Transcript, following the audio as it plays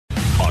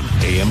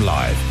on AM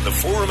Live. The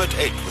Forum at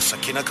 8 with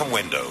Sakina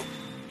Kamwendo.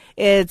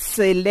 It's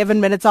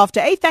 11 minutes after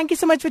 8. Thank you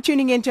so much for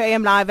tuning in to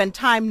AM Live, and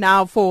time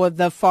now for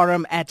the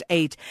Forum at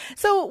 8.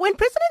 So when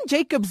President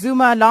Jacob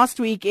Zuma last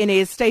week in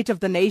his State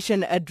of the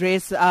Nation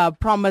address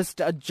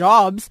promised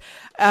jobs,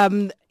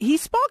 he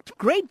sparked a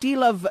great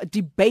deal of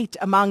debate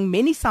among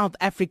many South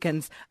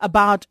Africans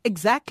about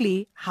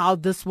exactly how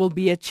this will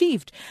be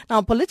achieved.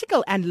 Now,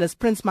 political analyst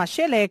Prince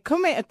Mashele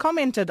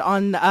commented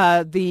on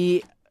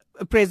the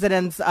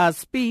President's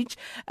speech,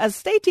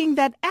 stating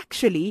that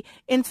actually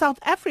in South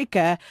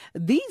Africa,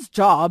 these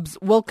jobs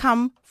will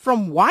come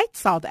from white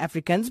South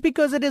Africans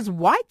because it is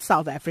white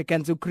South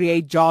Africans who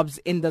create jobs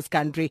in this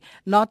country,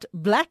 not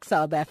black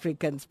South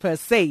Africans per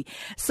se.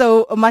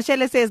 So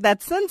Mashele says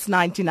that since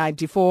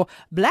 1994,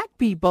 black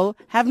people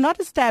have not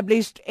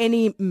established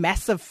any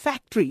massive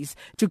factories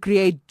to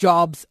create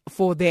jobs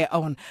for their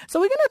own. So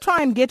we're going to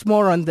try and get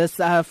more on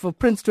this for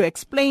Prince to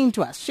explain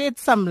to us, shed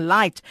some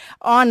light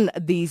on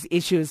these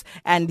issues.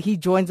 And he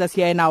joins us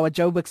here in our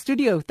Joburg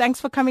studio. Thanks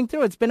for coming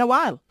through. It's been a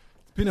while.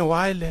 It's been a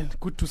while and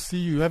good to see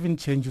you. You haven't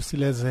changed. You're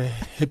still as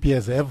happy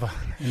as ever.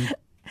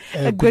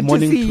 And, good to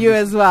see you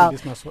as well.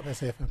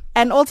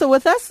 And also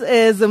with us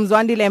is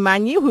Mzwandile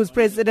Manyi,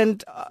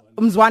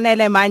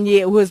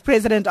 who's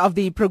president of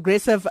the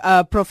Progressive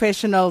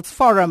Professionals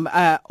Forum,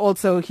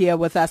 also here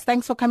with us.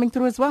 Thanks for coming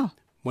through as well.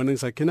 Morning,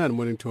 Sakina, and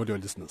morning to all your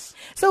listeners.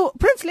 So,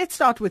 Prince, let's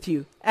start with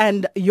you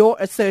and your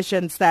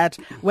assertions that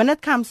when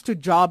it comes to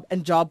job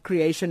and job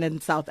creation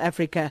in South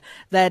Africa,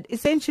 that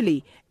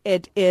essentially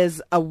it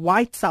is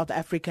white South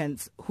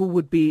Africans who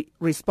would be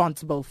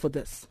responsible for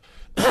this.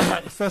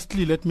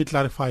 Firstly, let me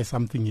clarify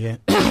something here,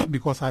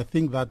 because I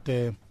think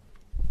that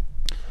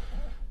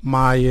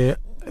my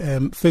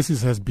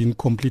thesis has been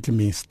completely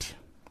missed.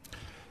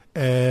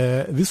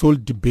 This whole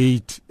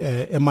debate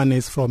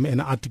emanates from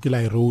an article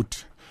I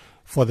wrote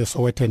for the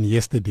Sowetan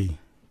yesterday,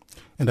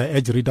 and I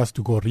urge readers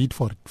to go read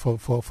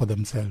for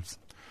themselves.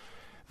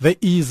 There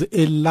is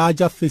a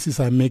larger thesis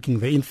I'm making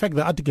there. In fact,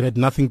 the article had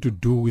nothing to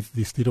do with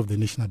the State of the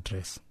Nation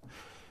address.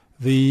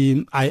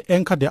 I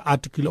anchored the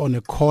article on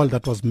a call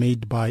that was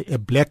made by a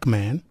black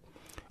man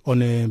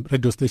on a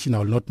radio station I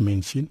will not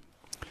mention,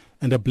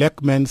 and the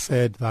black man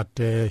said that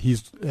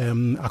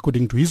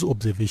according to his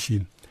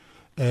observation,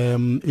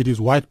 it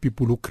is white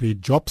people who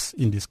create jobs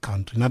in this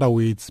country. In other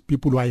words,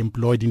 people who are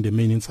employed in the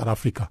main in South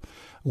Africa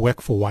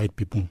work for white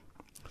people.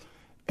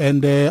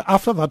 And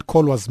after that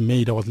call was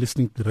made, I was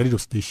listening to the radio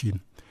station.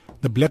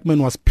 The black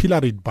man was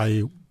pilloried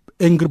by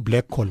angry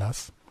black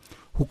callers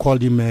who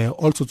called him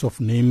all sorts of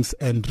names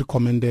and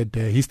recommended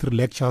history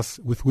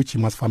lectures with which he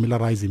must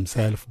familiarize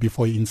himself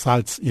before he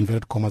insults,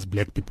 inverted commas,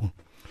 black people.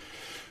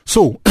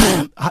 So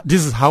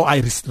this is how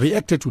I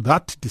reacted to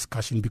that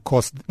discussion,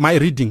 because my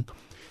reading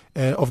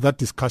of that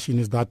discussion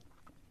is that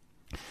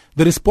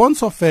the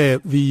response of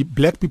the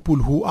black people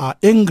who are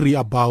angry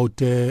about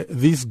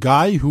this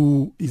guy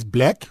who is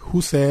black,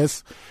 who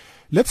says,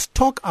 let's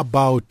talk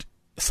about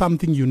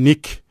something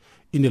unique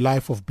in the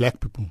life of black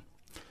people,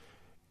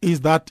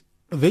 is that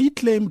they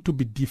claim to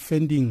be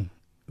defending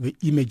the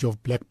image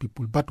of black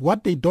people. But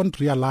what they don't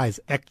realize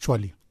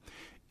actually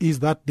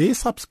is that they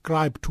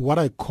subscribe to what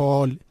I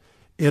call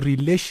a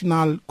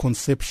relational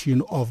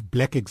conception of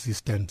black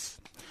existence,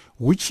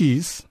 which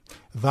is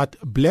that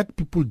black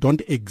people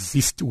don't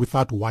exist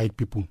without white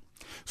people.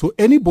 So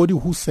anybody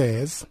who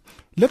says,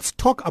 let's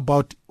talk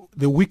about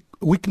the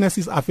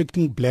weaknesses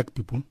affecting black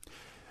people,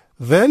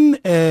 then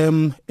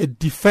a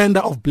defender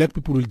of black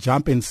people will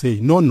jump and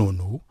say, no,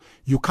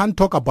 you can't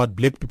talk about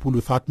black people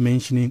without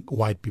mentioning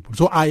white people.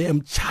 So I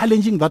am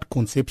challenging that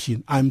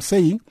conception. I'm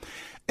saying,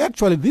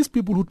 actually, these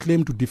people who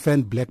claim to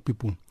defend black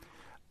people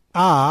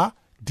are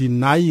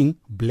denying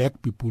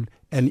black people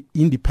an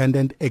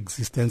independent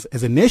existence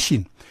as a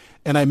nation.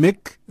 And I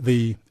make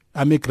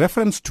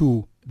reference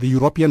to the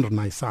European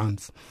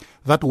Renaissance,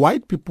 that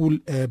white people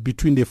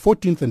between the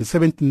 14th and the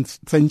 17th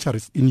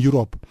centuries in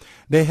Europe,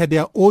 they had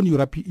their own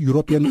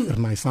European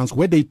Renaissance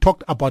where they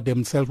talked about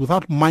themselves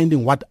without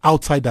minding what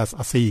outsiders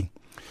are saying.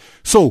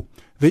 So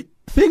the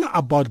thing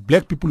about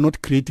black people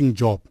not creating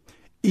job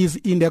is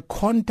in the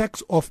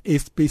context of a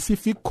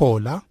specific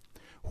caller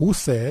who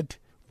said,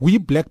 we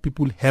black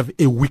people have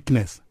a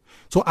weakness.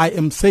 So I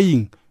am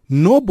saying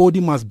nobody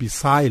must be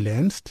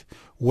silenced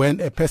when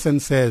a person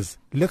says,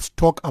 let's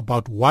talk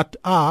about what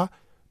are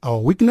our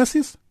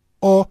weaknesses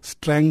or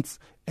strengths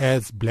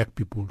as black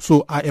people.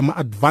 So I am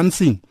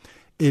advancing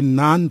a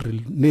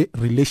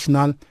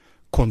non-relational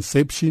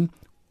conception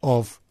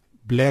of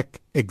black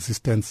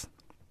existence.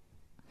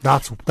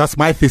 That's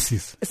my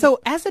thesis. So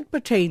as it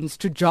pertains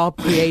to job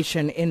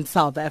creation in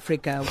South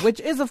Africa, which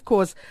is, of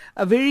course,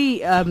 a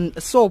very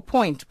sore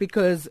point,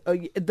 because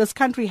this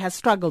country has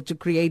struggled to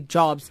create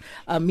jobs,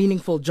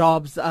 meaningful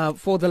jobs,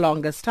 for the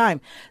longest time.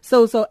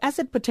 So as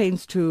it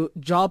pertains to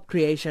job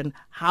creation,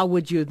 how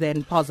would you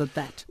then posit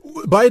that?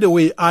 By the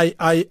way,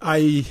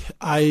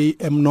 I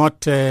am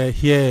not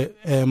here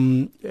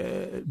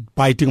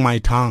biting my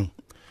tongue.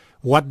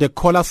 What the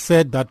caller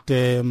said, that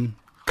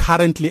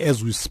currently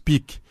as we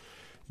speak,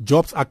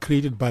 jobs are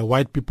created by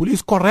white people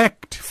is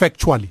correct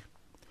factually.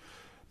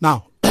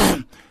 Now,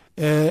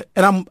 and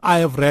I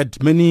have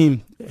read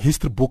many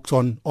history books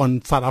on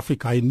South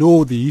Africa. I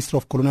know the history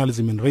of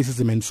colonialism and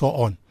racism and so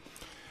on.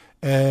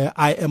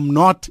 I am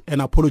not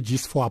an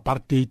apologist for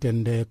apartheid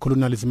and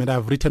colonialism, and I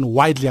have written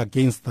widely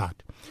against that.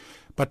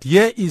 But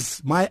here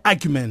is my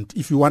argument,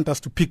 if you want us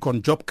to pick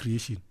on job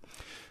creation.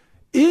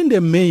 In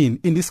the main,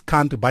 in this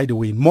country, by the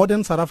way,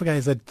 modern South Africa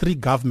has had 3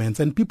 governments,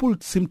 and people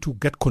seem to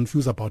get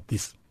confused about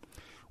this.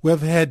 We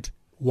have had,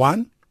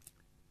 1,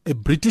 a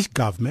British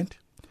government.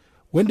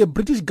 When the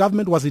British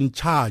government was in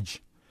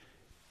charge,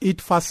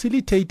 it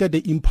facilitated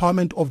the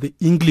empowerment of the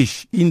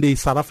English in the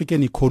South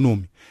African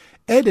economy.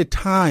 At the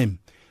time,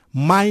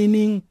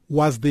 mining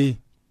was the,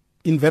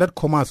 inverted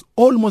commas,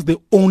 almost the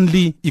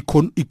only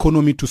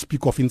economy to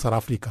speak of in South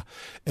Africa.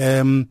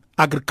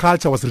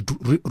 Agriculture was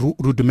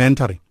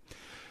rudimentary.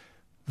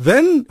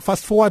 Then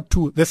fast forward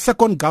to the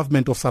second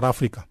government of South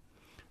Africa,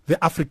 the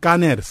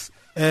Afrikaners,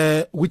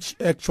 which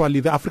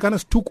actually the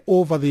Afrikaners took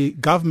over the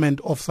government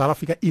of South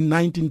Africa in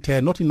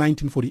 1910, not in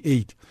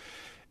 1948.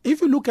 If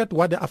you look at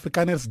what the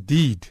Afrikaners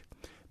did,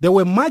 they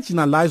were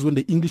marginalized when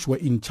the English were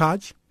in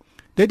charge.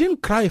 They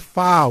didn't cry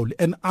foul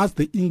and ask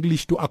the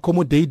English to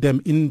accommodate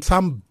them in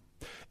some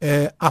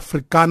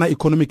Afrikaner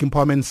economic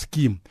empowerment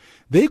scheme.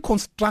 They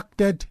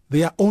constructed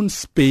their own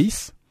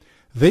space.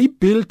 They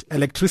built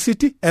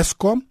electricity,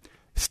 Eskom,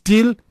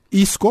 steel,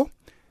 ISCO.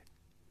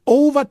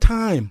 Over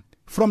time,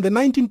 from the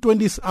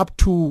 1920s up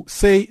to,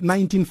 say,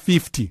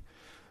 1950,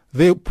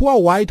 the poor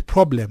white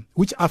problem,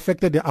 which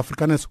affected the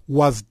Afrikaners,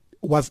 was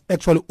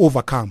actually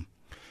overcome.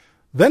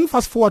 Then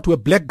fast forward to a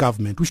black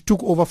government, which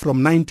took over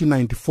from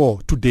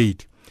 1994 to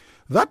date.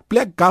 That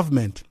black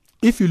government,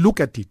 if you look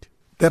at it,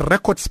 the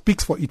record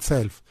speaks for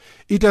itself.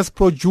 It has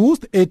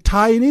produced a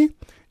tiny,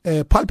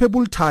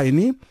 palpable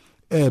tiny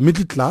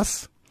middle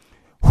class,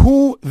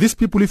 who these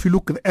people, if you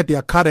look at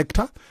their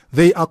character,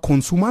 they are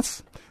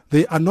consumers.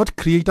 They are not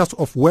creators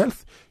of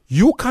wealth.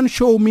 You can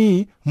show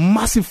me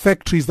massive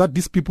factories that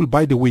these people,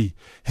 by the way,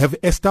 have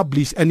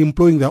established and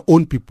employing their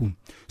own people.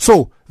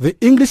 So the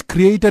English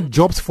created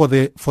jobs for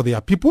their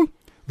people.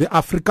 The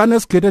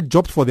Afrikaners created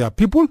jobs for their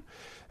people.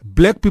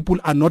 Black people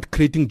are not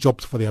creating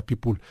jobs for their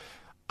people.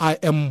 I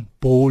am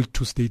bold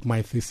to state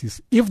my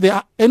thesis. If there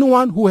are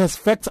anyone who has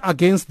facts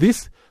against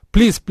this,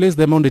 please place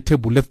them on the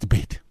table. Let's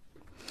debate.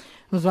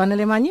 Mzwana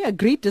Lemanye,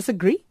 agree,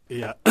 disagree?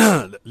 Yeah.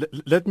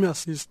 Let me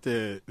assist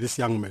this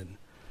young man,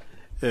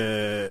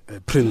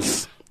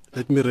 Prince.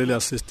 Let me really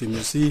assist him.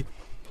 You see,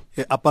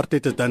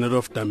 apartheid has done a lot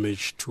of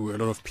damage to a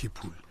lot of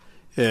people.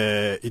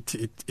 It's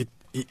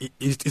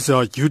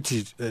our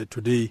duty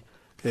today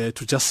to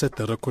just set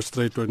the record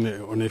straight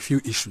on a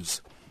few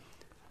issues.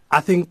 I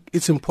think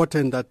it's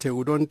important that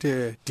we don't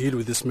deal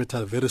with this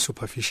matter very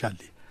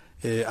superficially.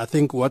 I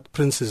think what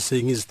Prince is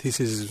saying, his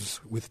thesis,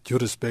 with due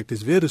respect,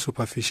 is very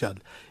superficial.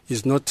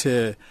 He's not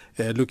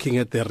looking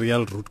at the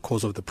real root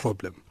cause of the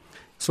problem.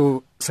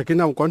 So,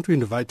 Sakina, I'm going to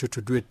invite you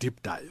to do a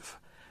deep dive.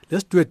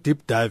 Let's do a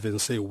deep dive and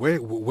say, why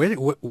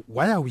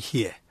are we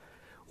here?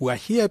 We are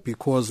here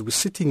because we're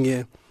sitting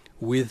here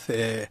with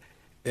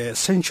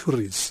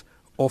centuries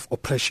of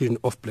oppression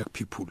of black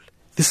people.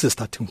 This is a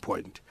starting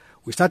point.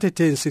 We started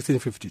here in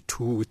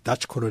 1652 with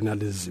Dutch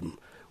colonialism,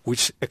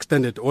 which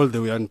extended all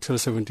the way until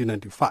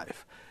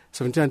 1795.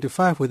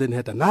 1795, we then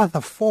had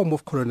another form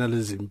of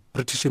colonialism,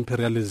 British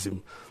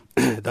imperialism,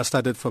 that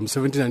started from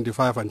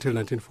 1795 until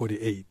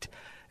 1948.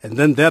 And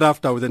then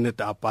thereafter, we then had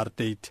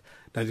apartheid,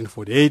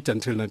 1948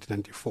 until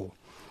 1994.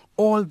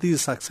 All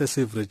these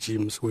successive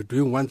regimes were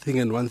doing one thing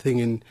and one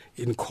thing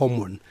in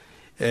common.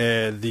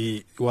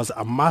 Was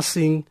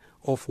amassing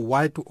of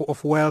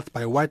wealth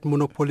by white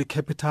monopoly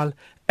capital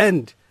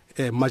and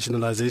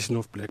marginalization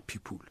of black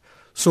people.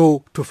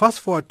 So to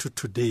fast forward to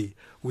today,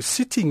 we're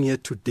sitting here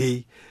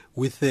today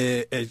with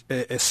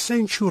a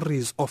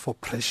centuries of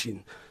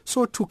oppression.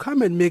 So to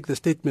come and make the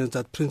statements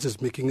that Prince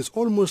is making is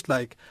almost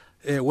like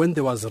when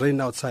there was rain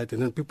outside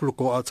and then people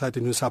go outside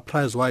and you're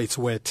surprised why it's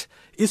wet.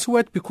 It's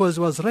wet because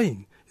it was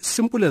rain. It's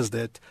simple as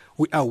that.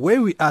 We are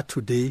where we are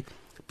today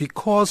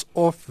because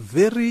of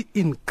very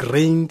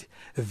ingrained,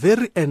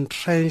 very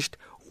entrenched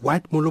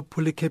white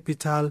monopoly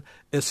capital,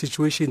 a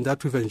situation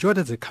that we've enjoyed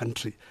as a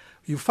country.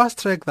 You fast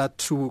track that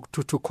to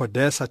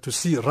CODESA to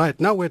see, right,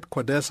 now we're at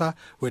CODESA,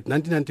 we're at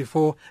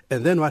 1994,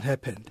 and then what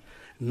happened?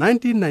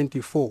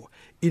 1994,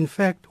 in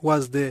fact,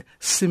 was the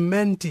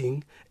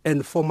cementing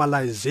and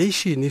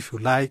formalization, if you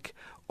like,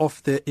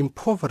 of the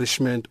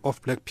impoverishment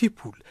of black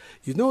people.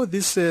 You know,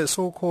 this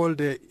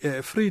so-called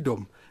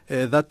freedom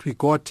that we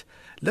got,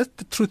 let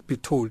the truth be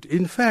told.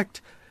 In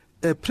fact,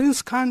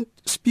 Prince can't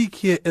speak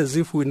here as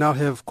if we now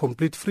have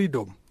complete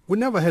freedom. We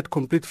never had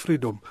complete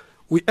freedom.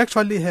 We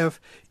actually have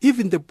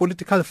even the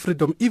political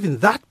freedom, even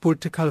that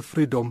political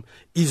freedom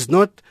is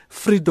not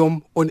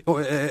freedom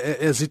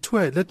as it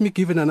were. Let me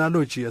give an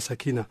analogy,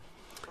 Sakina.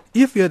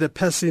 If you had a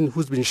person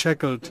who's been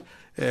shackled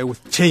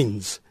with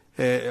chains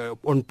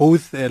on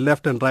both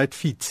left and right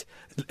feet,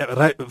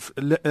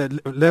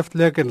 left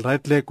leg and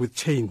right leg with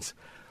chains,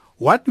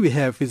 What we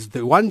have is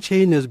the one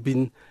chain has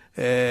been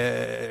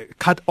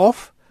cut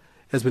off,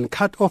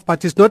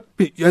 but it's not,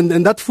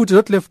 and that foot is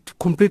not left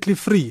completely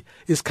free.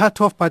 It's cut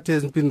off, but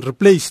has been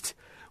replaced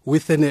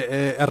with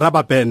a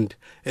rubber band,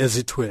 as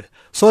it were.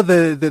 So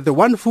the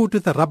one foot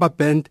with the rubber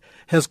band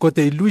has got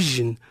the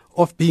illusion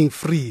of being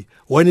free,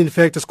 when in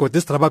fact it's got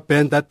this rubber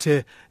band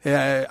that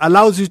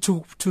allows you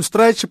to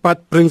stretch,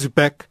 but brings you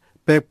back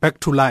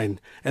to line.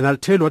 And I'll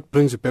tell you what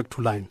brings you back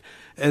to line.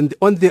 And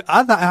on the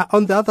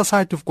other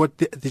side, you've got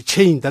the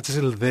chain that's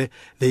still there,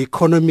 the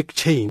economic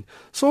chain.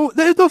 So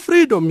there is no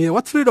freedom here.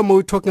 What freedom are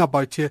we talking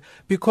about here?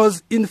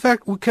 Because in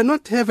fact, we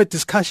cannot have a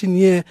discussion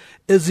here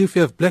as if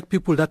you have black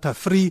people that are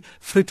free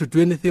to do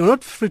anything, or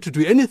not free to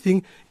do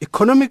anything.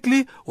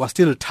 Economically, we're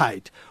still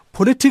tied.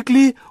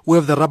 Politically, we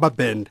have the rubber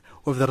band.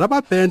 We have the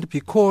rubber band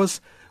because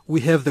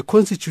we have the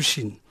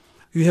Constitution.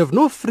 You have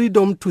no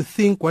freedom to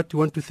think what you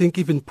want to think,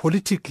 even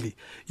politically.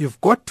 You've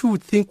got to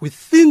think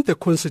within the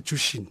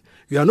Constitution.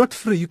 You are not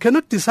free. You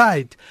cannot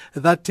decide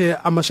that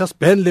I must just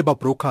ban labor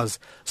brokers.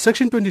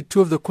 Section 22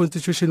 of the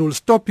Constitution will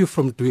stop you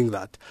from doing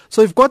that.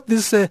 So you've got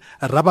this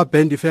rubber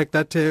band effect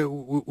that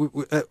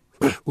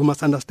we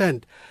must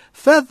understand.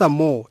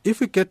 Furthermore,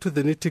 if we get to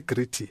the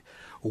nitty-gritty,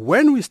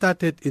 when we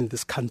started in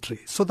this country,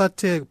 so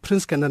that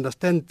Prince can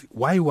understand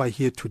why we are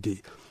here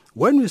today,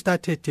 when we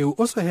started, we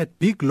also had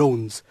big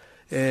loans,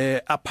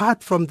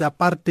 apart from the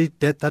apartheid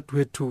debt that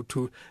we had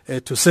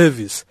to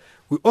service.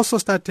 We also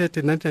started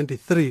in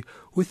 1993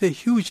 with a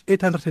huge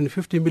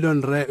 $850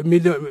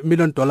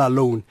 million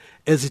loan,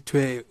 as it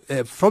were,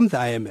 from the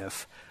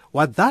IMF.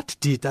 What that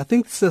did, I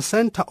think it's the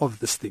center of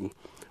this thing.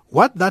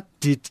 What that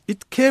did,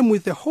 it came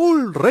with a whole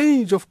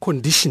range of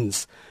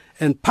conditions.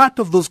 And part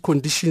of those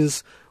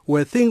conditions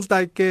were things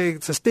like the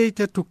state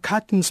had to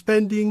cut in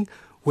spending,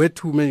 were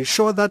to make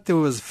sure that there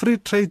was free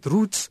trade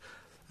routes,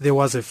 there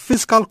was a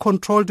fiscal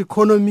controlled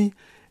economy,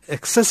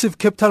 excessive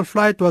capital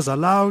flight was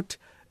allowed,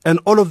 and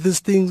all of these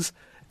things.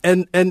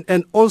 And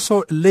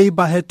also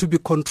labor had to be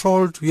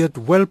controlled. We had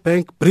World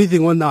Bank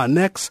breathing on our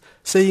necks,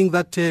 saying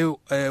that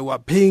we're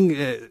paying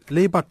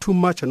labor too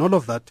much and all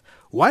of that.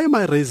 Why am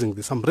I raising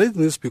this? I'm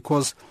raising this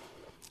because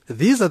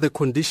these are the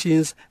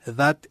conditions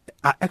that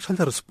are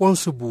actually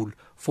responsible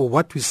for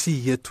what we see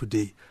here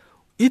today.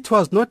 It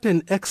was not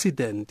an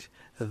accident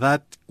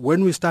that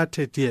when we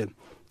started here,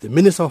 the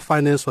Minister of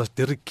Finance was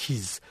Derek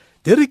Keys.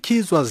 Derek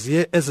Keys was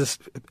here as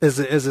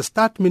a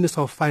start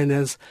Minister of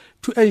Finance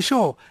to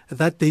ensure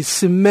that they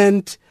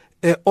cement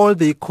all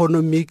the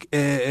economic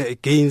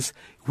gains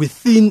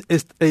within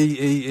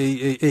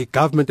a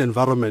government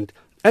environment.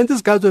 And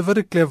these guys were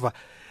very clever.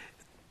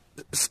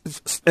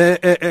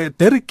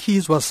 Derek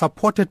Keys was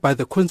supported by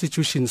the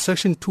Constitution,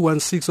 Section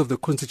 216 of the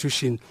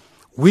Constitution,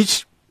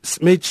 which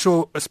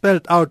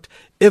spelled out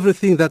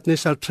everything that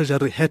National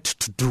Treasury had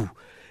to do.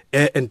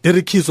 And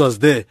Derek Keys was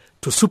there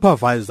to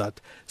supervise that.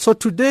 So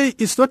today,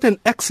 it's not an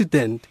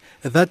accident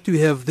that you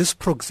have this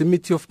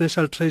proximity of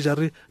National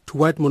Treasury to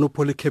white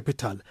monopoly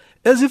capital.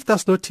 As if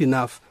that's not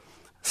enough,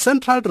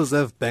 Central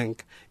Reserve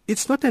Bank,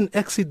 it's not an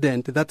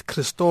accident that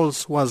Chris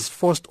Stolz was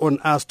forced on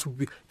us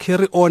to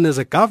carry on as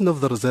a governor of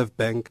the Reserve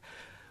Bank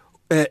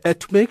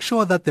to make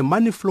sure that the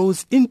money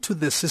flows into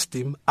the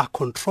system are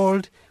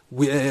controlled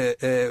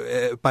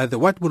by the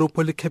white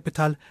monopoly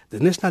capital, the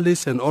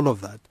nationalists and all of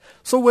that.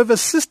 So we have a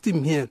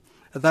system here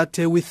that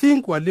we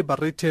think we're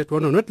liberated,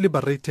 when we're not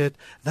liberated,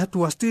 that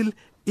we're still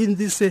in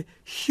this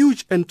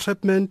huge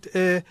entrapment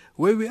where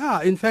we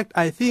are. In fact,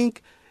 I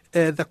think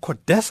the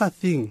CODESA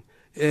thing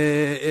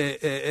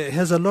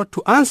has a lot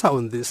to answer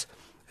on this.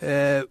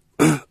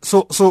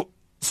 So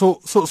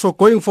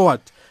going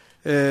forward,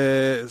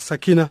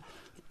 Sakina,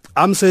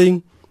 I'm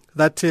saying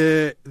that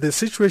the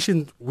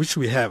situation which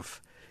we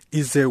have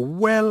is a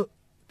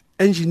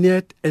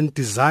well-engineered and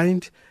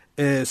designed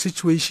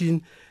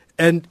situation.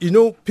 And,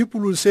 people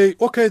will say,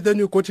 okay, then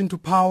you got into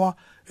power.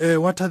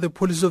 What are the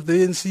policies of the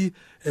ANC?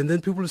 And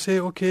then people will say,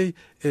 okay,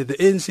 the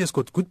ANC has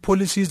got good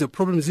policies. The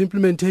problem is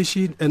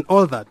implementation and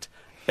all that.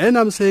 And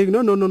I'm saying,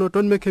 no,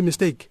 don't make a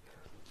mistake.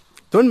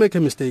 Don't make a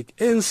mistake.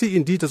 ANC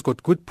indeed has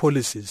got good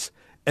policies.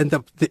 And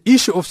the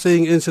issue of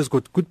saying ANC has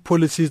got good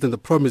policies and the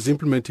problem is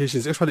implementation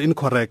is actually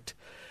incorrect.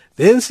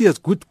 The ANC has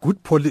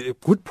good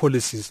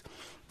policies.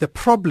 The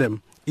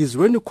problem is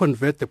when you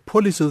convert the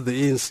policies of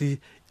the ANC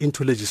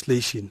into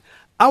legislation.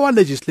 Our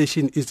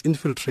legislation is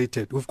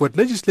infiltrated. We've got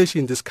legislation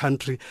in this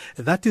country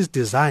that is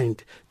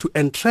designed to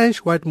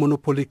entrench white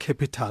monopoly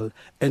capital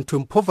and to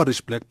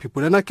impoverish black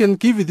people. And I can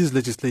give you these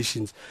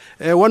legislations.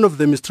 One of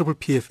them is Triple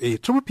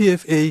PFA. Triple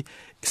PFA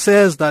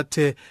says that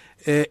 80%,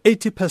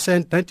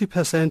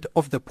 90%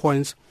 of the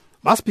points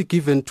must be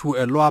given to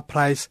a lower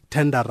price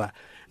tenderer.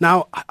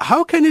 Now,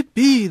 how can it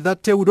be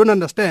that we don't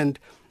understand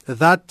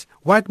that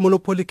white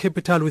monopoly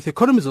capital with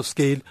economies of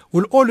scale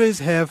will always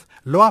have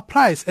lower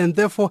price and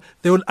therefore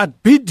they will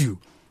outbid you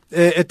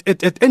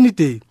at any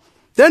day?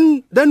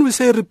 Then we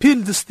say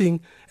repeal this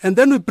thing, and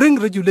then we bring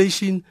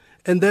regulation,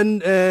 and then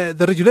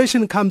the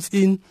regulation comes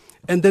in,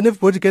 and then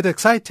everybody get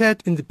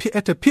excited.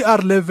 At a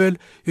PR level,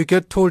 you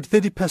get told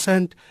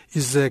 30%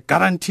 is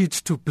guaranteed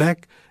to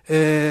black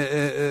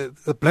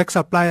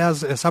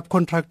suppliers,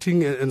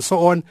 subcontracting, and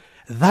so on.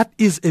 That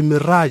is a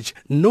mirage.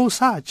 No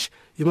such.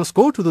 You must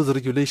go to those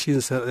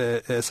regulations,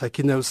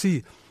 Sakina. You'll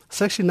see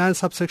Section 9,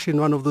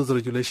 subsection 1 of those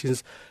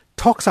regulations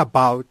talks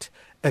about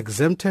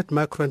exempted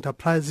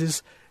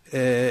micro-enterprises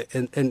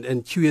and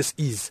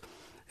QSEs.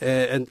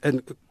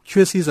 And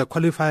QSEs are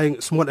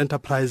qualifying small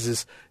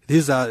enterprises.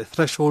 These are a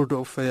threshold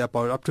of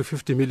about up to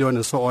 50 million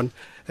and so on.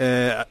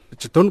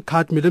 Don't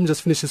cut me, let me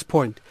just finish this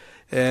point.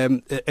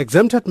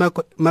 Exempted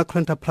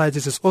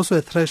micro-enterprises is also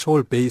a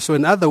threshold base. So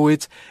in other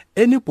words,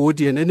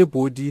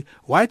 anybody,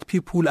 white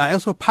people are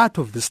also part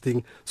of this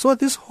thing. So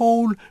this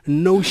whole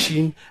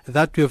notion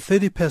that we have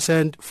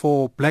 30%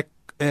 for black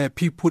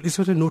people is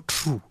really not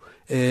true,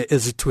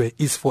 as it were.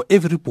 It's for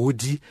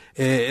everybody.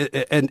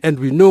 And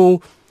we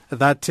know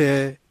that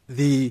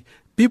the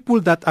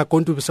people that are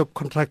going to be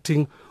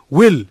subcontracting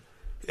will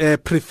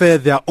prefer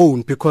their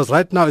own, because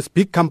right now it's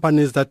big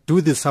companies that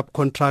do the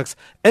subcontracts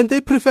and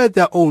they prefer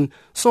their own.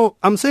 So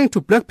I'm saying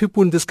to black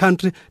people in this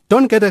country,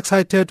 don't get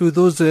excited with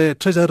those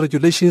treasury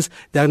regulations.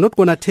 They are not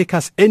going to take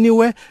us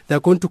anywhere. They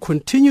are going to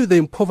continue the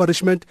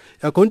impoverishment.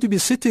 They are going to be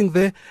sitting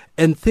there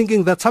and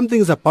thinking that something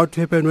is about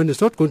to happen when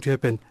it's not going to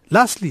happen.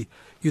 Lastly,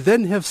 you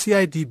then have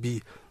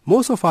CIDB.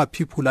 Most of our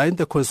people are in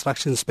the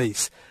construction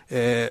space.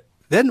 Then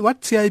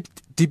what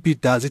CIDB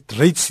does, it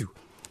rates you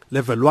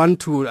level 1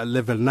 to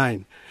level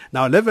 9.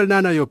 Now, level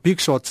 9 are your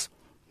big shots,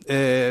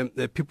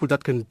 people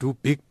that can do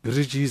big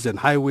bridges and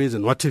highways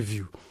and what have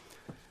you.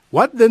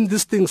 What then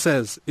this thing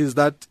says is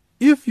that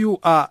if you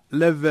are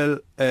level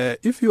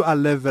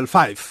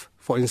 5,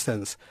 for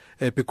instance,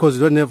 because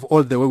you don't have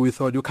all the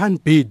wherewithal, you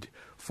can't bid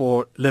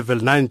for level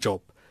 9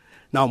 job.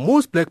 Now,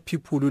 most black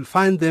people will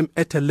find them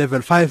at a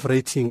level 5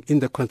 rating in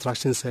the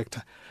construction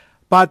sector.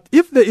 But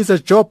if there is a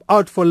job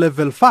out for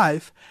level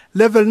 5,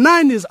 level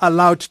 9 is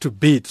allowed to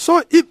bid.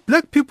 So if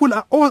black people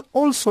are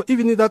also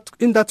even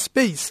in that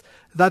space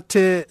that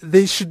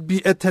they should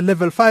be at a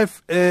level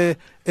 5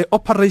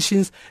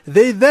 operations,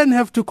 they then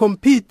have to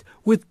compete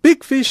with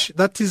big fish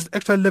that is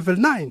actually level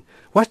 9.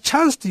 What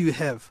chance do you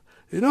have?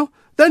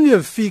 Then you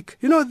have FIC.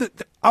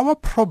 Our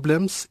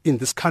problems in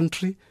this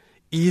country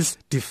is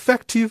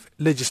defective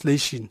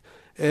legislation.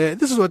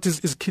 This is what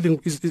is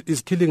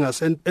killing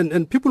us,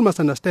 and people must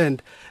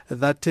understand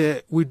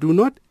that we do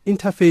not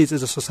interface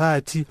as a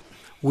society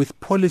with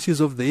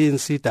policies of the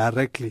ANC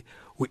directly.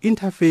 We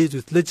interface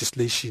with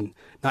legislation.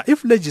 Now,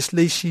 if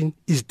legislation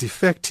is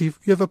defective,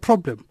 you have a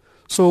problem.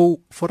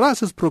 So, for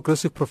us as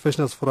Progressive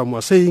Professionals Forum,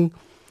 we're saying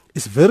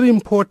it's very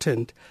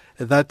important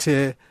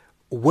that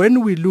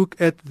when we look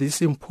at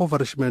this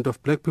impoverishment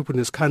of black people in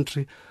this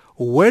country,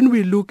 when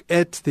we look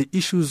at the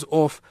issues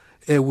of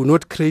we're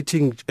not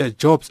creating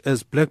jobs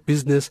as black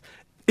business,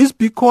 is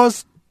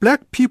because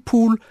black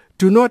people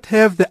do not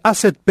have the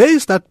asset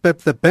base that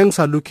the banks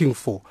are looking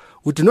for.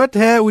 We do not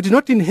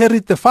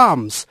inherit the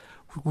farms.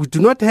 We do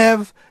not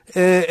have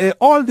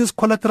all this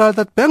collateral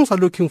that banks are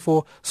looking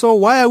for. So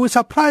why are we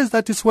surprised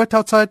that it's wet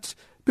outside?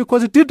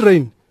 Because it did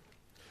rain.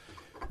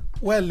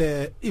 Well,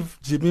 if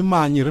Jimmy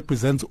Manyi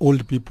represents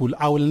old people,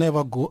 I will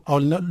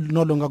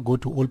no longer go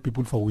to old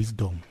people for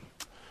wisdom.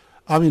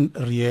 I mean,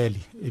 really,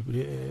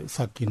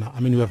 Sakina,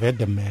 we have heard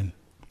the man.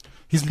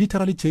 He's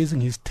literally chasing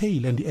his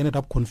tail and he ended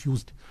up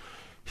confused.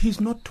 He's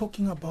not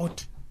talking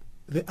about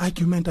the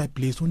argument I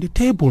placed on the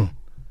table.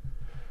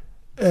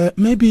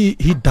 Maybe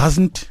he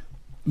doesn't,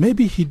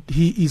 maybe he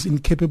is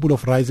incapable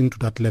of rising to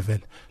that level.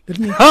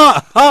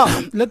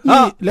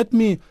 Let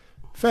me,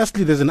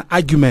 firstly, there's an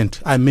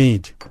argument I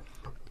made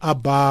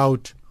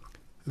about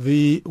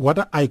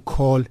what I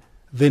call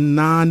the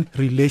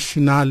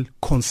non-relational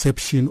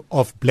conception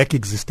of black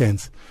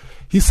existence.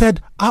 He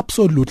said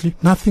absolutely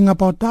nothing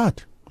about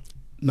that,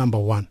 number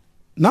one.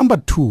 Number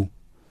two,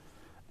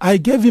 I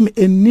gave him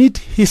a neat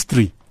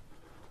history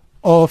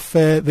of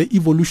the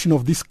evolution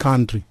of this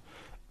country.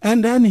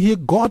 And then he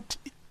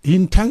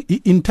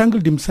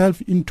entangled himself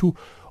into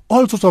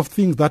all sorts of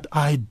things that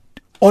I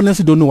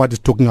honestly don't know what he's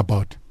talking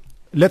about.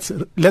 Let's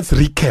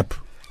recap.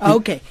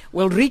 Okay,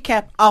 we'll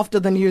recap after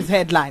the news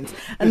headlines.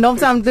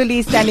 Nomsa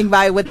Mdluli standing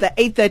by with the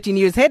 8:30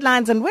 news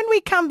headlines. And when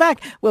we come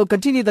back, we'll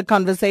continue the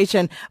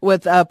conversation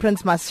with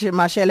Prince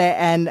Mashele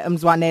and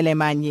Mzwanele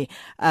Manyi.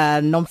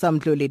 Nomsa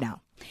Mdluli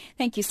now.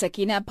 Thank you,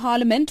 Sakina.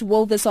 Parliament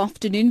will this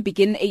afternoon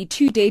begin a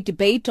 2-day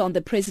debate on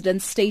the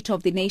President's State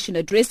of the Nation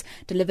address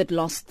delivered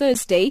last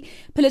Thursday.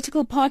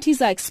 Political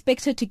parties are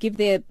expected to give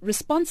their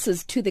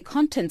responses to the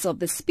contents of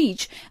the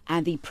speech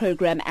and the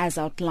program as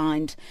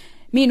outlined.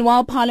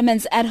 Meanwhile,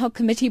 Parliament's ad hoc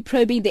committee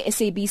probing the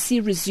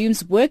SABC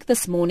resumes work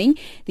this morning.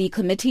 The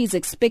committee is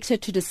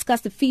expected to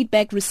discuss the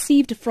feedback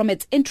received from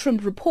its interim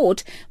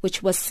report,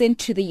 which was sent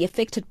to the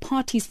affected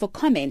parties for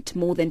comment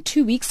more than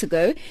 2 weeks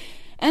ago.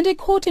 And a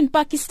court in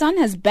Pakistan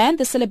has banned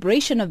the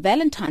celebration of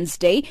Valentine's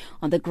Day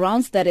on the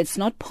grounds that it's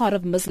not part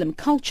of Muslim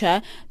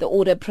culture. The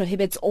order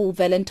prohibits all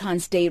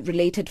Valentine's Day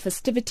related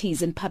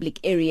festivities in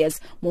public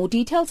areas. More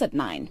details at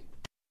 9.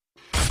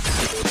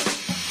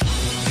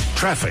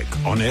 Traffic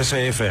on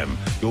SAFM,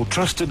 your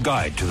trusted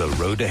guide to the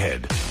road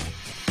ahead.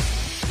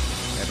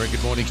 Very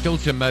good morning. Still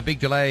some big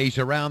delays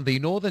around the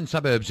northern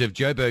suburbs of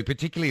Joburg,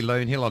 particularly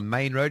Lone Hill on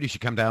Main Road. You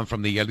should come down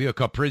from the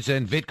Leeuwkop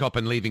prison.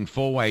 Witkoppen leaving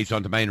 4 ways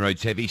onto Main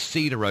Road's heavy.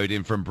 Cedar Road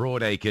in from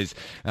Broadacres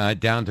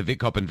down to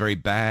Witkoppen, very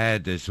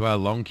bad as well.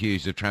 Long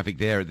queues of traffic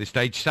there at this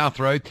stage. South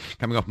Road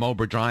coming off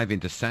Marlborough Drive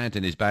into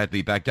Sandton is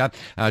badly backed up.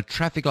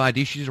 Traffic light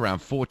issues around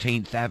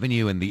 14th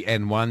Avenue and the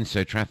N1,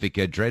 so traffic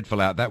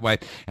dreadful out that way.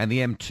 And the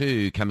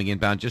M2 coming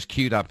inbound just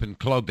queued up and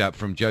clogged up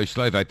from Joe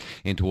Slovo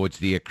in towards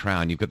the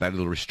Crown. You've got that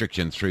little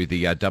restriction through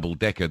the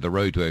double-decker, the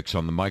roadworks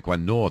on the Mike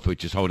 1 North,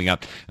 which is holding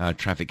up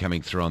traffic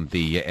coming through on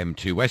the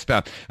M2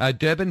 westbound.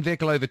 Durban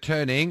vehicle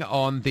overturning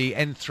on the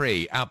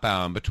N3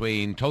 outbound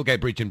between Tollgate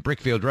Bridge and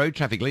Brickfield Road.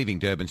 Traffic leaving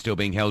Durban still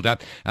being held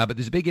up, but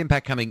there's a big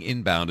impact coming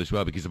inbound as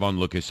well because of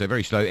onlookers, so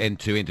very slow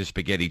N2 into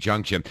Spaghetti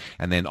Junction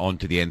and then on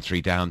to the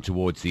N3 down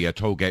towards the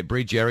Tollgate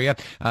Bridge area.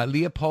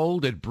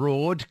 Leopold at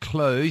Broad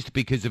closed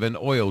because of an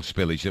oil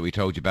spillage that we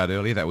told you about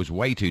earlier. That was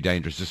way too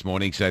dangerous this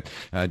morning, so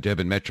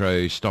Durban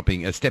Metro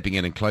stepping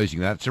in and closing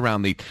that. It's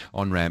around the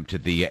on-ramp to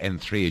the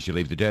N3 as you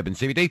leave the Durban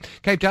CBD.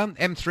 Cape Town,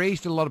 M3,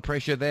 still a lot of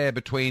pressure there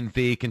between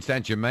the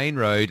Constantia Main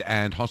Road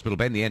and Hospital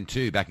Bend. The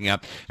N2 backing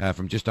up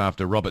from just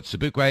after Robert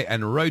Sobukwe,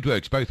 and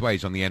roadworks both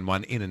ways on the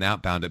N1 in and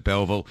outbound at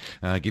Belleville.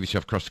 Give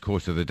yourself across the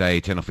course of the day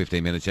 10 or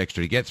 15 minutes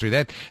extra to get through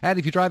that. And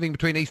if you're driving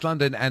between East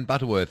London and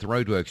Butterworth,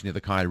 roadworks near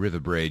the Kai River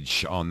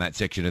Bridge on that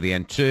section of the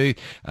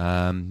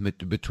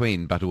N2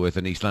 between Butterworth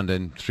and East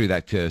London through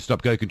that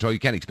stop-go control, you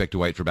can expect to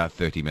wait for about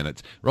 30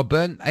 minutes. Rob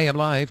Byrne, AM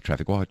Live,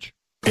 Traffic Watch.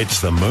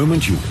 It's the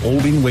moment you've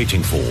all been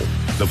waiting for.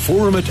 The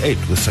Forum at 8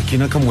 with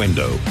Sakina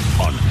Kamwendo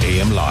on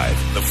AM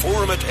Live. The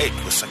Forum at 8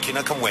 with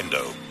Sakina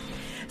Kamwendo.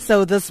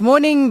 So this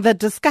morning, the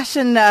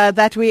discussion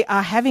that we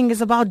are having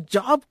is about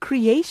job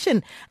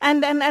creation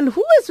and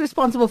who is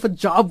responsible for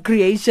job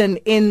creation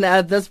in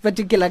this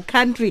particular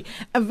country.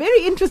 A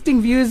very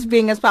interesting views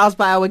being espoused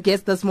by our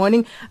guests this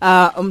morning,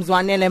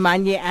 Mzwanele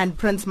Manye and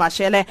Prince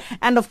Mashele.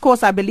 And of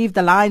course, I believe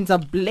the lines are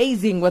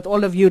blazing with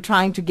all of you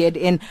trying to get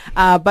in.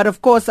 But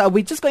of course,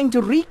 we're just going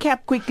to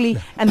recap quickly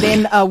and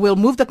then we'll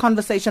move the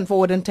conversation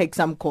forward and take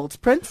some calls.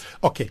 Prince?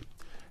 Okay.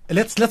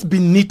 Let's be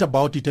neat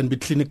about it and be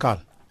clinical,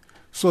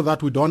 so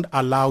that we don't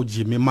allow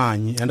Jimmy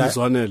Manyi and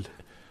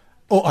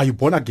are you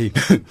born again?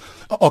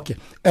 Okay.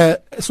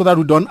 So that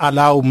we don't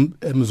allow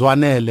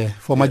Mzwanele,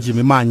 former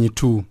Jimmy Manyi,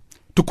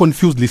 to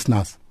confuse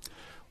listeners.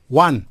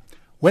 One,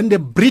 when the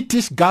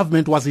British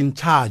government was in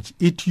charge,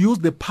 it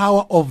used the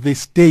power of the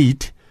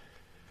state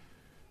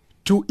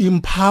to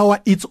empower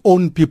its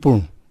own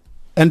people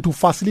and to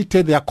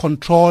facilitate their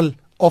control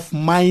of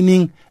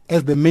mining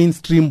as the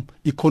mainstream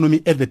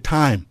economy at the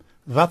time.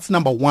 That's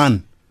number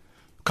one.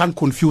 Can't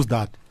confuse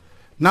that.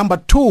 Number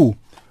two,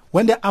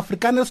 when the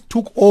Afrikaners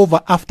took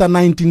over after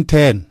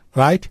 1910,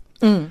 right?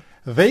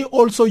 They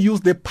also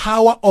used the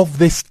power of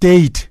the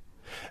state.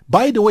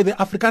 By the way, the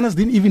Afrikaners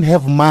didn't even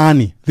have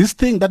money. This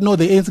thing that, no,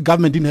 the ANC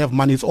government didn't have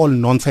money is all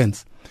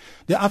nonsense.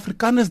 The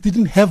Afrikaners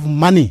didn't have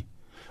money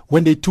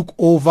when they took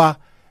over.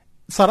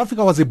 South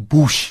Africa was a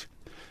bush.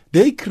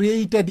 They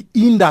created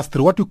industry,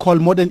 what we call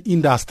modern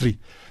industry.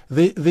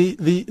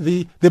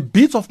 The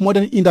bits of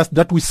modern industry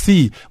that we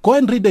see, go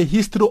and read the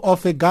history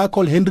of a guy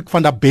called Hendrik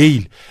van der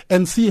Bijl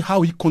and see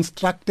how he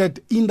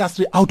constructed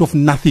industry out of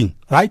nothing,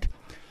 right?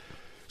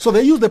 So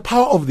they use the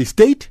power of the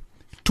state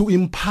to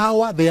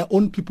empower their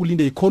own people in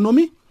the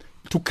economy,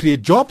 to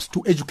create jobs,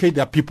 to educate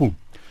their people.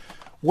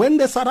 When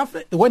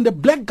the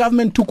black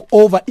government took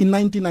over in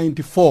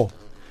 1994,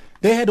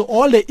 they had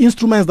all the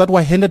instruments that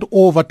were handed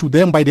over to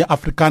them by the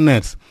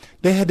Afrikaners.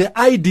 They had the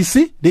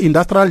IDC, the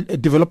Industrial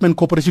Development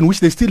Corporation,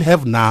 which they still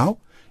have now.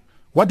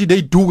 What did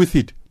they do with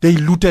it? They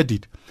looted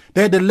it.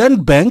 They had the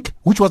Land Bank,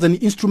 which was an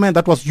instrument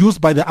that was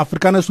used by the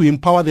Afrikaners to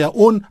empower their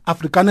own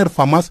Afrikaner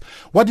farmers.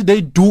 What did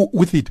they do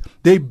with it?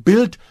 They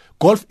built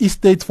golf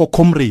estates for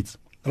comrades,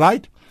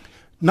 right?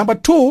 Number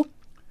two,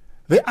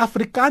 the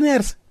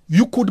Afrikaners,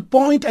 you could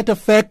point at a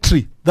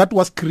factory that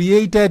was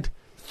created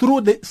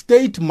through the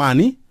state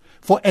money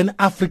for an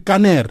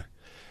Afrikaner,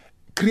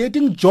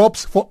 creating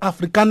jobs for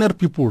Afrikaner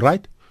people,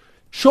 right?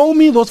 Show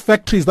me those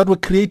factories that were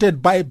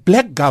created by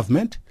black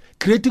government,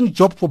 creating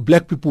jobs for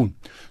black people.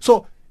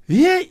 So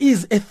here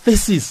is a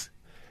thesis.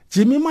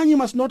 Jimmy Manyi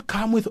must not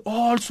come with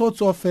all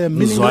sorts of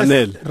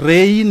meaningless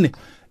rain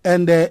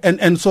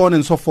and so on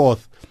and so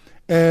forth.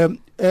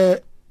 The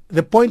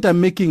point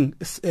I'm making,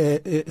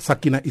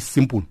 Sakina, is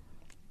simple.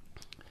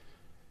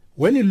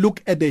 When you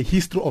look at the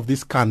history of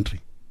this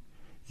country,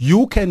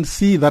 you can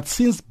see that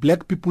since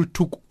black people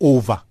took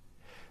over,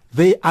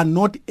 they are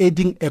not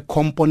adding a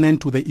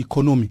component to the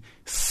economy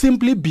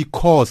simply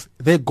because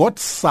they got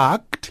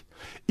sucked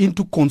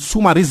into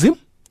consumerism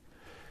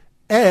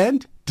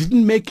and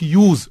didn't make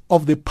use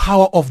of the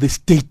power of the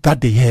state that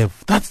they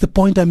have. That's the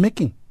point I'm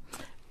making.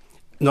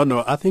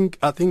 No. I think.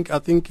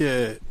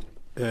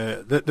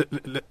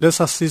 Let's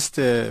assist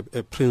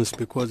Prince,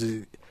 because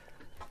you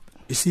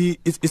see,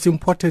 it's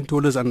important to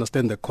always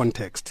understand the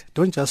context.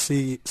 Don't just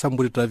see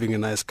somebody driving a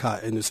nice car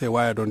and you say,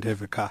 "Why I don't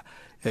have a car?"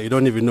 You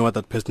don't even know what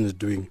that person is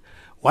doing.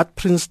 What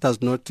Prince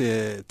does not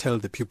tell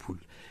the people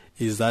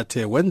is that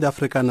when the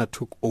Afrikaner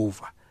took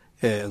over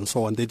and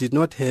so on, they did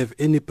not have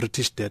any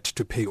British debt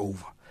to pay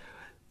over.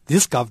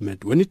 This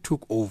government, when it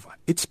took over,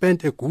 it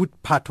spent a good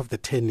part of the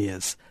 10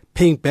 years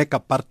paying back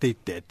apartheid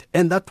debt.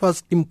 And that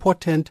was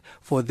important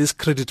for this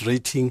credit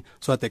rating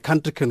so that the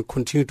country can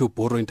continue to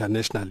borrow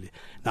internationally.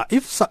 Now,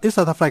 if South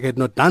Africa had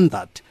not done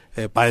that,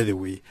 by the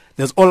way,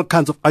 there's all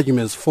kinds of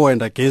arguments for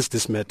and against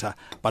this matter.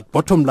 But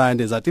bottom line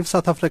is that if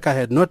South Africa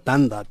had not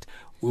done that,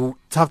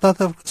 South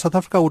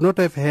Africa would not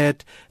have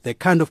had the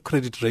kind of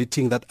credit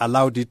rating that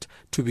allowed it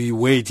to be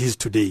where it is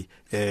today,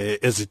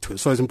 as it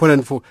was. So it's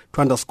important to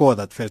underscore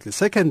that, firstly.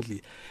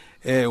 Secondly,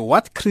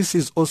 what Chris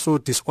is also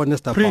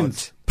dishonest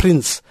about...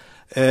 Prince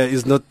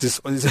is not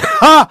dishonest.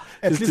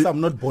 At least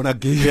I'm not born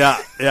again.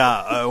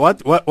 Yeah.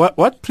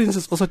 What Prince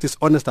is also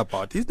dishonest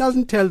about, he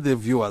doesn't tell the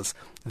viewers,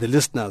 the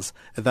listeners,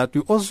 that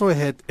we also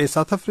had a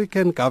South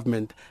African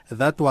government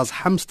that was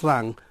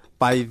hamstrung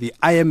by the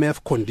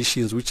IMF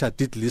conditions, which I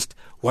did list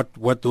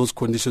what those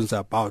conditions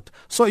are about.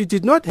 So it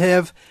did not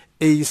have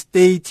a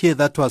state here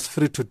that was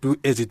free to do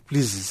as it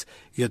pleases.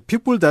 You had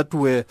people that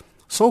were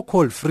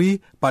so-called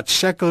free but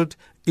shackled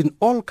in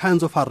all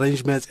kinds of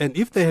arrangements, and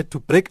if they had to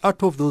break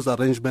out of those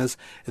arrangements,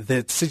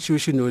 the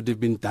situation would have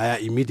been dire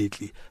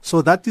immediately.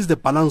 So that is the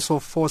balance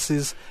of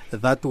forces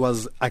that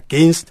was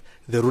against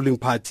the ruling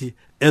party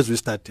as we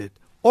started.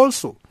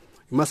 Also,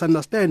 you must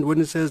understand,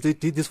 when it says they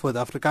did this for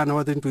the Afrikaner,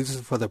 why didn't do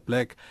this for the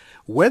black?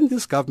 When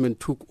this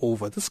government took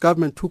over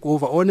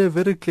on a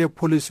very clear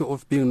policy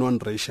of being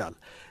non-racial.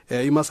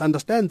 You must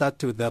understand that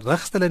the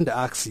rechtstellende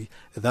actie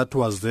that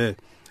was there,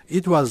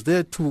 it was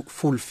there to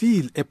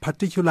fulfill a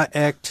particular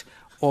act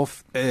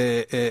of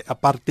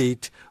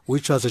apartheid,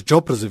 which was a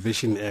job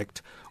preservation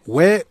act,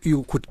 where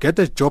you could get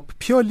a job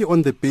purely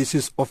on the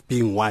basis of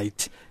being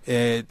white.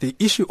 The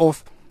issue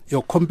of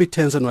your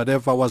competence and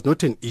whatever was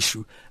not an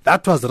issue.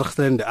 That was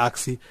rechtstellende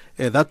actie,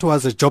 that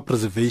was a job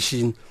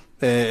preservation,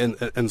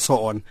 and so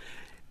on.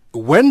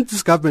 When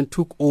this government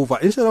took over,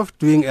 instead of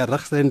doing a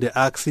rechtstellende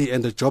actie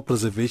and a job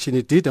preservation,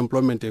 it did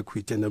employment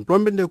equity. And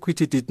employment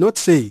equity did not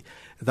say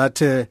that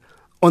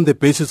on the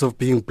basis of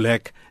being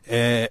black,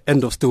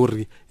 end of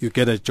story, you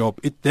get a job.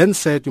 It then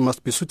said you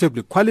must be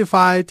suitably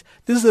qualified.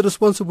 This is a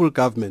responsible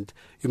government.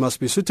 You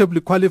must be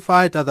suitably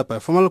qualified, either by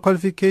formal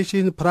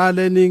qualification, prior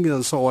learning,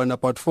 and so on.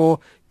 About 4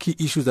 key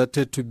issues that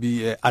had to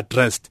be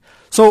addressed.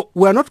 So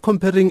we are not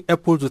comparing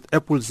apples with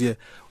apples here.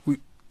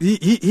 He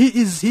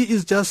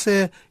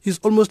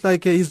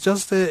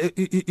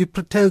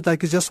pretends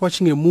like he's just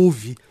watching a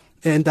movie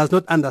and does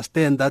not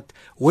understand that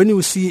when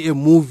you see a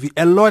movie,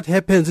 a lot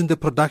happens in the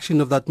production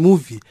of that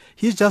movie.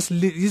 He's just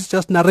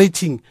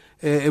narrating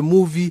a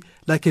movie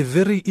like a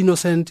very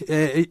innocent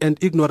and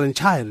ignorant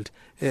child,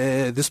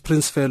 this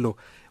Prince fellow.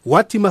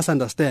 What he must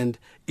understand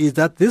is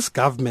that this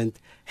government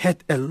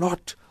had a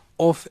lot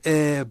of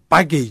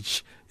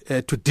baggage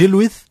to deal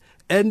with,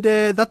 and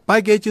that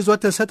baggage is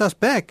what has set us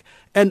back.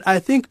 And I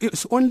think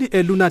it's only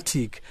a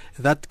lunatic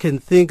that can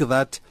think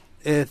that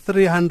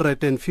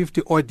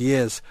 350 odd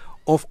years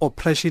of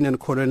oppression and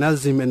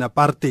colonialism and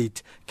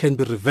apartheid can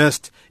be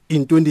reversed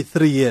in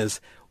 23 years,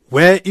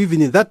 where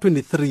even in that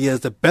 23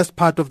 years, the best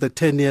part of the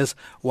 10 years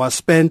was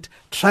spent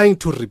trying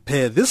to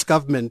repair. This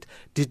government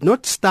did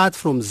not start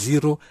from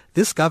zero.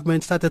 This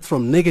government started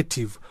from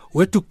negative,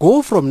 where to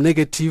go from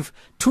negative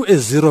to a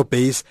zero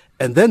base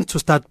and then to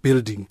start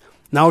building.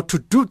 Now, to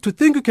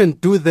think you can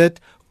do that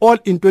all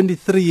in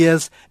 23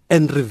 years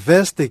and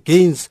reverse the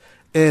gains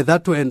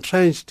that were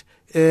entrenched,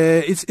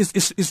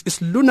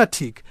 it's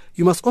lunatic.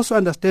 You must also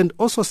understand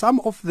also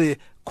some of the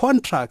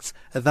contracts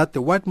that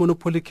the white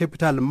monopoly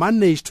capital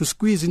managed to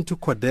squeeze into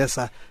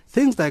CODESA,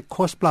 things like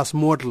cost plus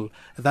model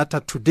that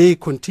are today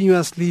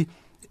continuously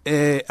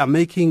are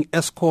making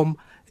Eskom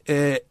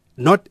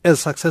not as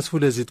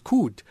successful as it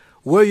could,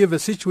 where you have a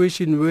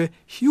situation where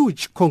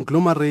huge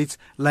conglomerates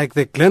like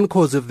the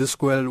Glencores of this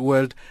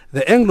world,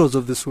 the Anglos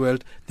of this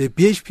world, the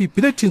BHP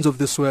Billetins of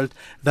this world,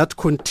 that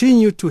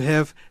continue to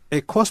have a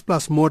cost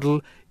plus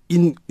model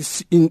in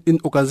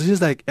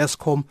organizations like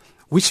Eskom,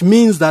 which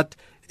means that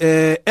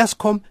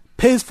Eskom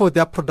pays for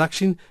their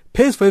production,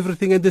 pays for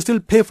everything, and they still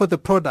pay for the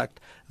product.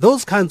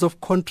 Those kinds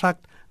of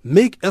contracts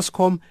make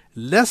Eskom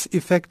less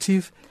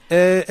effective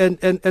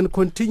and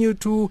continue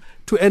to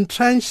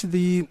entrench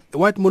the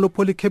white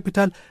monopoly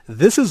capital.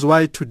 This is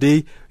why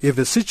today we have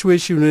a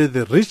situation where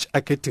the rich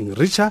are getting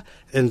richer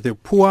and the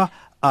poor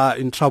are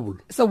in trouble.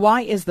 So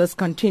why is this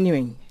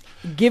continuing?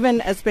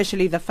 Given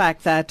especially the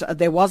fact that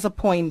there was a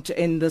point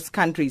in this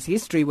country's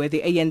history where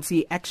the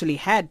ANC actually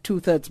had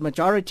 2/3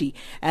 majority,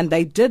 and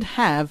they did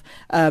have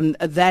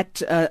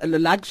that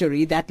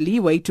luxury, that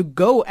leeway to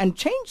go and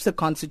change the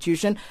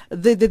constitution.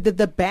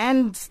 The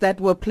bans that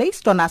were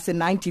placed on us in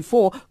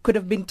 '94 could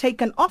have been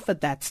taken off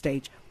at that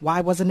stage.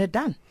 Why wasn't it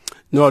done?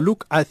 No,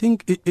 look, I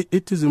think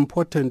it is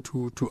important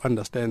to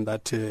understand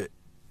that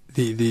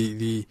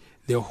the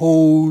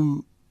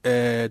whole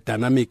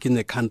dynamic in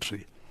the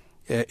country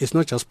is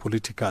not just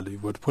political.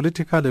 You've got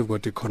political, you've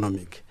got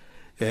economic.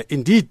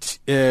 Indeed,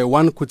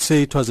 one could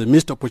say it was a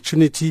missed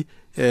opportunity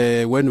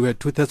when we had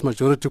two-thirds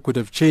majority, could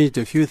have changed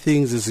a few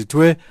things as it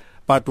were,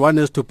 but one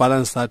has to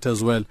balance that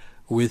as well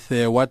with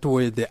what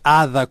were the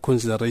other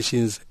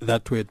considerations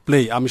that were at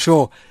play. I'm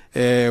sure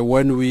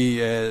when we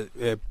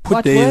put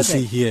what the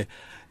ANC here,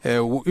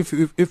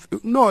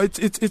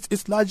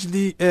 it's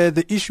largely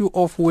the issue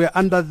of we're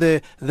under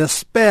the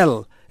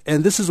spell,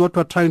 and this is what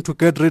we're trying to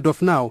get rid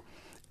of now.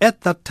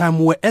 At that time,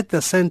 we're at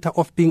the center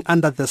of being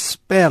under the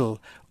spell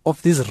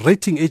of these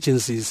rating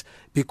agencies,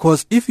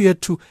 because if you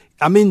had to,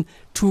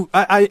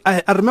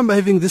 I remember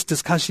having this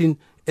discussion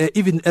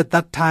even at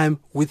that time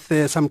with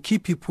some key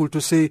people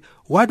to say,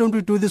 why don't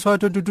we do this, why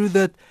don't we do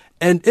that?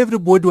 And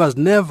everybody was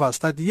nervous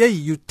that,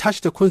 you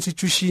touch the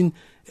constitution,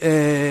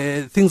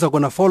 things are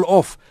going to fall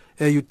off.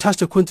 You touch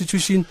the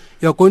constitution,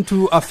 you're going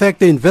to affect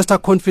the investor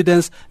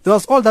confidence. There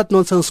was all that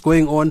nonsense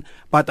going on.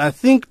 But I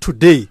think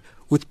today,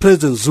 with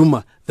President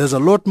Zuma, there's a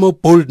lot more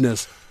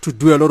boldness to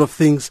do a lot of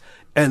things.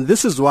 And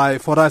this is why,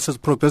 for us as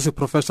Progressive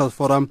Professionals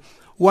Forum,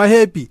 we're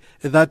happy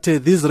that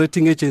these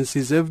rating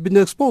agencies have been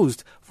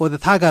exposed for the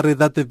thuggery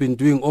that they've been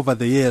doing over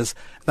the years.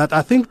 That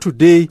I think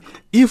today,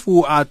 if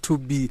we are to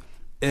be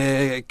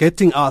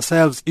getting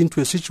ourselves into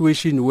a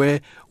situation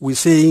where we're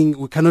saying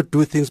we cannot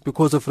do things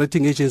because of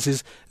rating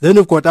agencies, then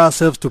we've got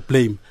ourselves to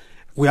blame.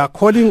 We are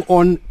calling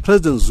on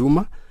President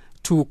Zuma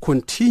to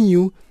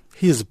continue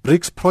his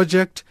BRICS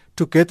project,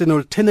 to get an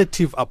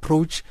alternative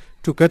approach,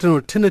 to get an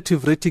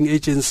alternative rating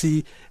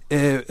agency,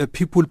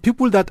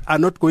 people that are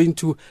not going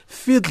to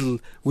fiddle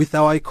with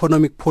our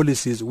economic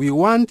policies. We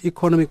want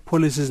economic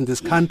policies in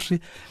this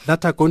country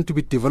that are going to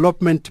be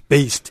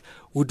development-based.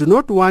 We do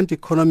not want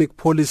economic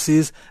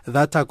policies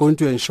that are going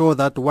to ensure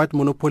that white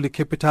monopoly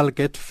capital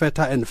get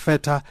fatter and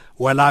fatter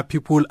while our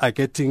people are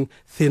getting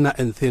thinner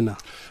and thinner.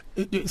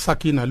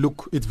 Sakina,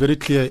 look, it's very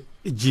clear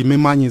Jimmy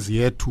Manyi is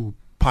here to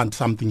punt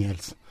something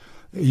else.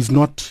 He's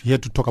not here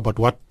to talk about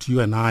what you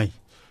and I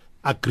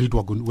agreed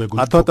we're going to talk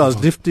about. I thought I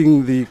was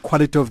lifting the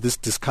quality of this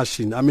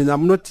discussion.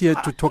 I'm not here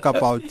to talk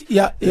about the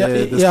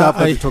stuff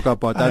that you talk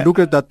about. I look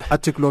at that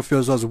article of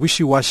yours as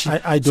wishy-washy.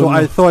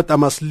 I thought I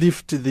must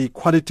lift the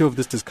quality of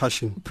this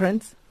discussion.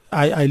 Prince?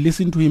 I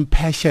listened to him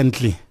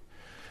patiently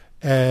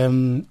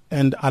and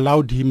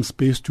allowed him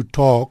space to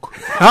talk.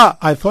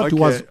 I thought he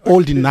was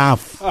old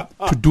enough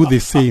to do the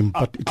same.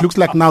 But it looks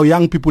like now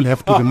young people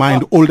have to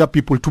remind older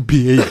people to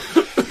behave.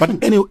 But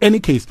in any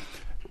case,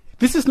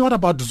 this is not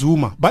about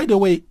Zuma. By the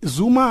way,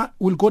 Zuma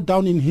will go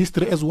down in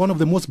history as one of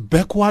the most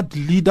backward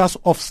leaders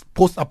of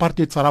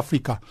post-apartheid South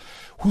Africa,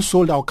 who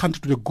sold our country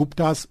to the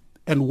Guptas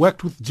and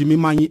worked with Jimmy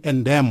Manyi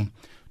and them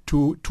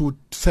to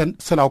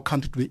sell our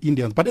country to the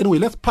Indians. But anyway,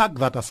 let's park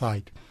that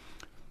aside.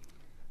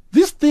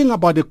 This thing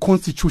about the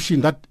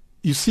constitution that,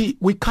 you see,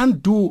 we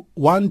can't do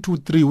 1, 2,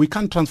 3. We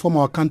can't transform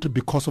our country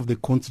because of the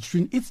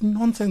constitution. It's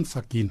nonsense,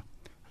 Sakina.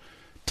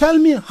 Tell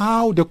me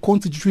how the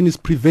constitution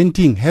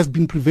has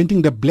been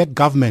preventing the black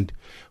government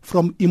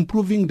from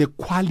improving the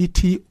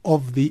quality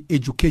of the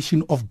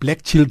education of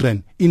black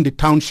children in the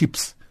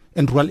townships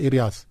and rural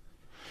areas.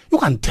 You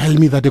can't tell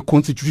me that the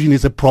constitution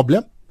is a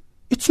problem.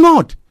 It's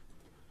not.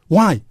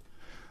 Why?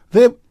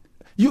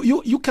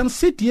 You can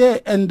sit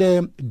here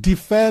and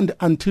defend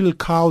until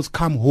cows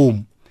come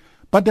home.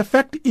 But the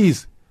fact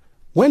is,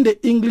 when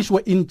the English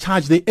were in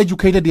charge, they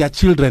educated their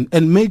children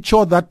and made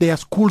sure that their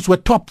schools were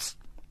tops.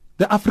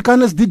 The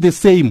Afrikaners did the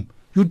same.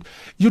 You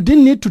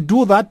didn't need to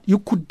do that. You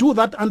could do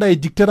that under a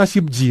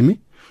dictatorship, Jimmy.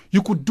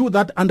 You could do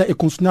that under a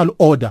constitutional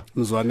order.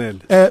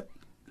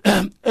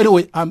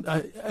 Anyway,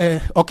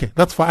 okay,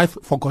 that's fine. I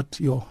forgot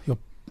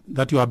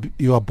that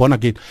you are born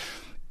again.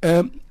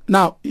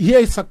 Now,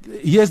 here's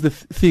the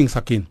thing,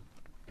 Sakin.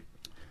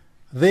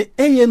 The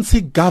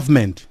ANC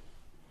government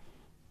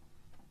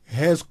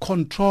has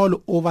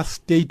control over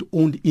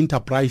state-owned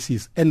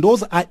enterprises, and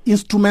those are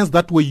instruments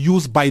that were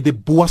used by the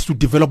Boers to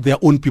develop their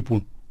own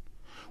people.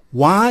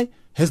 Why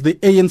has the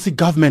ANC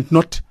government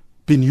not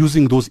been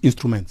using those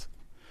instruments?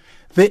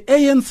 The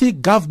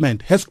ANC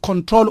government has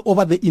control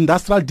over the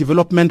Industrial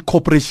Development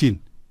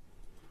Corporation,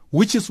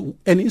 which is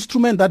an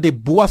instrument that the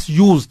Boers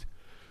used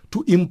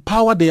to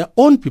empower their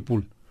own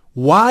people.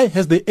 Why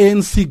has the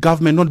ANC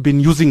government not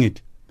been using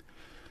it?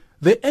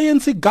 The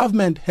ANC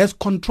government has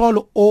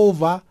control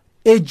over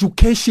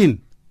education.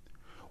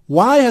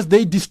 Why has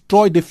they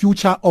destroyed the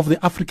future of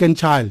the African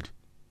child?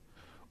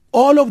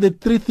 All of the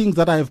three things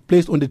that I have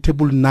placed on the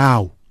table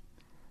now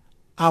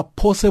are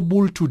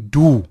possible to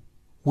do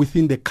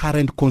within the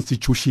current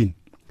constitution.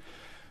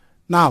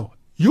 Now,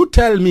 you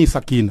tell me,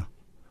 Sakina,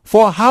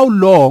 for how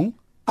long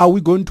are we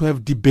going to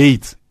have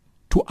debates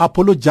to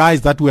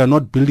apologize that we are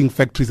not building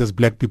factories as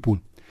black people?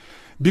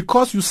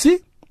 Because you see,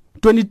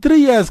 23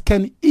 years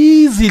can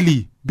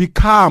easily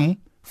become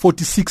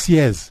 46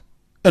 years.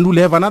 And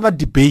we'll have another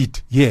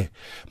debate here.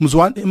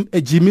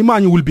 Jimmy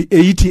Manyi will be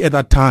 80 at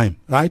that time,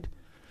 right?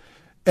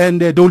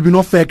 and there will be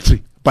no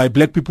factory by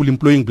black people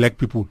employing black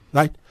people,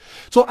 right?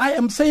 So I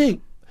am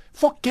saying,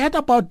 forget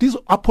about these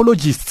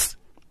apologists.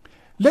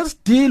 Let's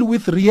deal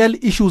with real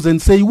issues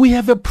and say we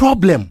have a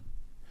problem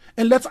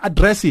and let's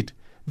address it.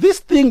 This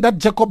thing that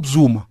Jacob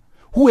Zuma,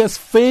 who has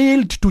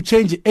failed to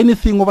change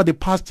anything over the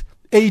past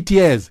 8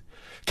 years,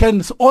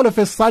 can all of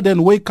a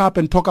sudden wake up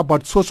and talk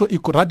about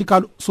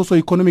radical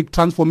socio-economic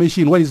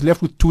transformation when he's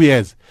left with 2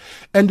 years.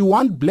 And you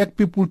want black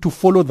people to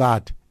follow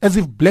that as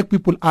if black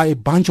people are a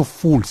bunch of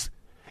fools.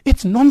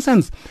 It's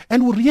nonsense.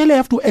 And we really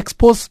have to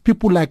expose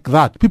people like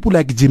that, people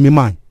like Jimmy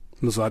Mai.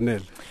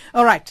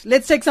 All right,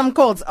 let's take some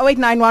calls.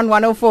 0891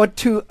 104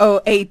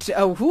 2080.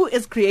 Who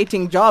is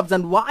creating jobs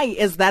and why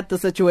is that the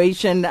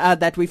situation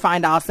that we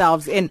find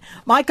ourselves in?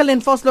 Michael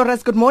in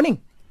Vosloorus, good morning.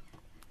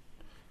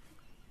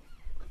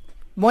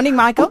 Morning,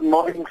 Michael. Good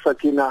morning,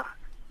 Sakina.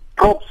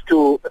 Props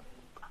to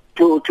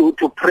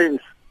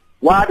Prince.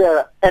 What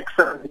an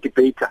excellent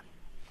debater.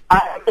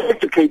 I am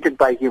educated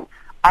by him.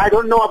 I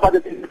don't know about the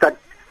things that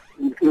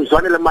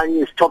Mzwanele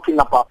Manyi is talking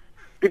about.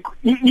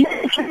 He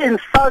actually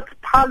insults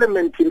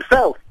Parliament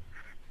himself.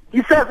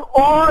 He says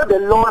all the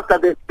laws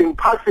that they've been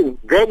passing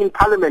there in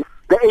Parliament,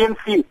 the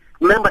ANC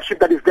membership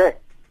that is there,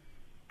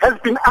 has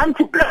been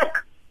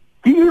anti-black.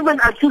 He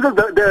even accuses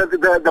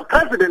the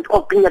president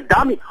of being a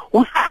dummy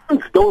who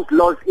signs those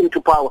laws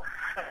into power.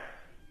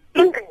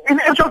 In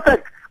actual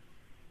fact,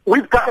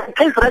 we've got a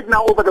case right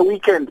now over the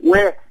weekend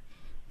where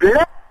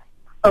black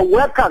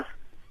workers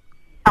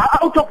are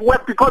out of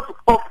work because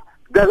of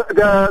the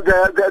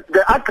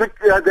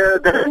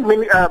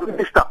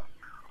minister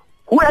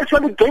who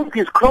actually gave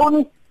his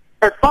crony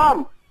a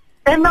farm,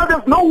 and now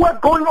there's no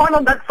work going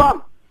on that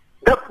farm.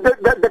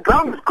 The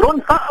ground is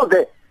grown fallow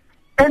there,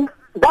 and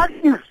that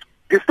is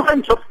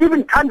destroying jobs.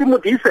 Even Kandi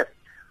Modise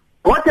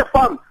bought a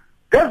farm.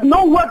 There's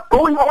no work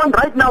going on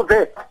right now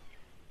there.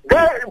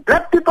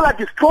 Black people are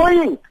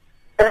destroying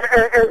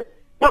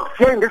jobs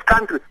here in this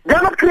country.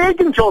 They're not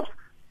creating jobs.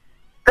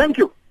 Thank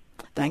you.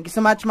 Thank you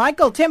so much,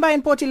 Michael. Temba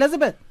in Port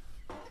Elizabeth.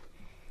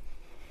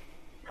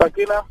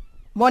 Sakina.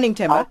 Morning,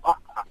 Temba.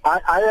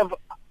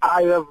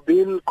 I have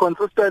been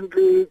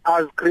consistently,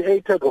 I've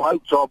created one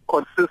job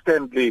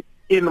consistently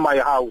in my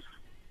house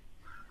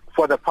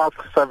for the past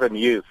 7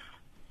 years.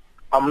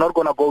 I'm not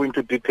going to go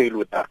into detail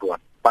with that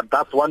one, but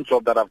that's one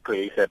job that I've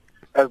created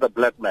as a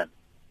black man.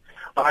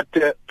 But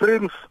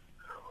Prince,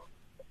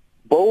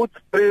 both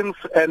Prince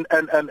and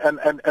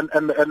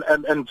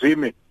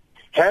Jimmy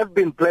have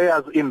been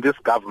players in this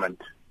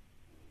government.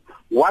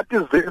 What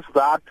is this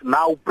that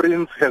now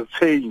Prince has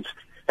changed?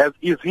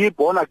 Is he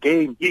born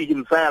again, he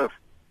himself,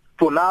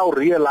 to now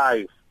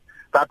realize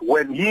that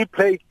when he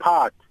played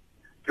part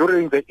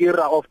during the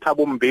era of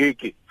Thabo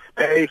Mbeki,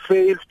 they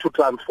failed to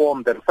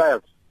transform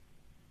themselves?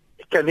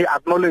 Can he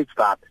acknowledge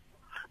that?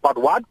 But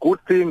what good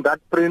thing that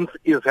Prince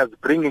has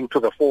bringing to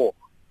the fore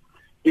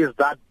is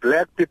that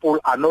black people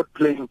are not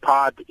playing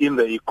part in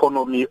the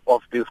economy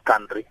of this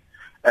country.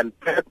 And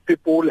black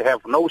people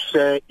have no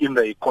share in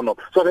the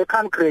economy. So they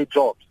can't create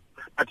jobs.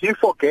 But he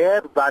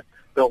forgets that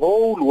the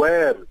whole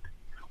world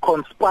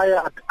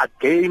conspired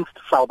against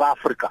South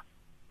Africa.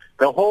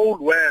 The whole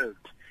world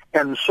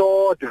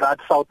ensured that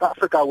South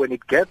Africa, when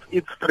it gets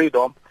its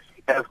freedom,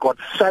 has got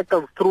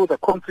shackled through the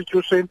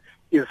Constitution,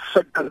 is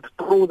shackled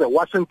through the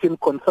Washington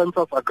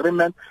Consensus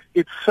Agreement,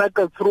 it's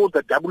shackled through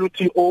the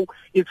WTO,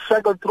 it's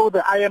shackled through the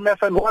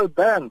IMF and World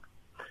Bank.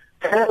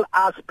 Tell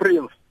us,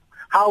 Prince,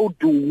 how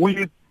do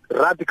we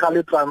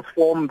radically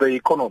transform the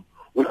economy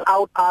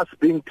without us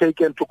being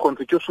taken to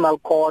Constitutional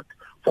Court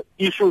for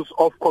issues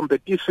of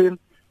competition?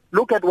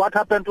 Look at what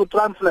happened to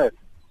Transnet.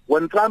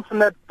 When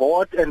Transnet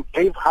bought and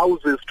gave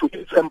houses to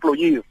its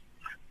employees,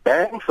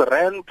 banks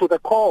ran to the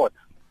court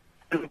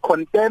and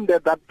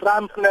contended that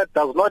Transnet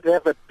does not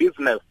have a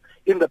business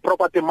in the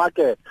property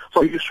market,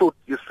 so you should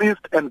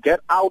desist and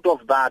get out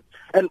of that.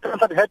 And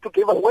Transnet had to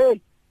give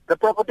away the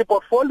property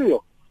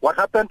portfolio. What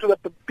happened to the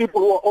people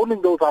who were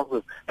owning those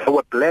houses? They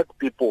were black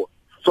people.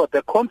 So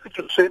the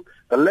Constitution,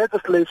 the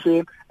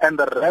legislation, and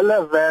the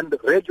relevant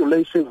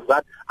regulations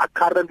that are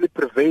currently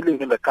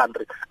prevailing in the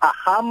country are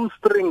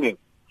hamstringing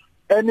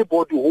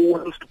anybody who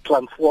wants to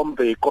transform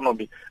the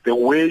economy the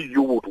way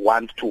you would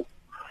want to.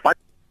 But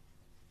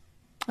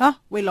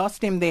we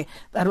lost him there.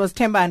 That was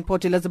Temba and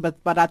Port Elizabeth,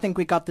 but I think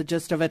we got the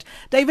gist of it.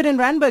 David in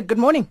Randburg, good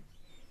morning.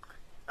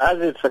 As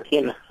it's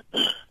Sakina.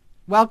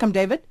 Welcome,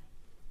 David.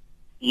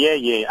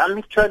 Yeah. I'm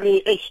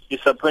actually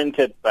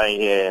disappointed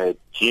by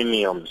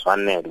Jimmy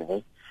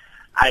Mzwanele.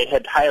 I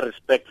had high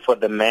respect for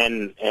the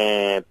man,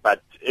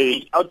 but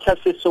I'll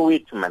just say so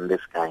it, man,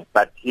 this guy.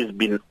 But he's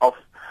been off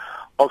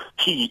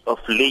key of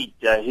late.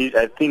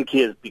 I think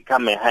he has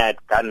become a hired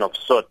gun of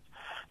sort.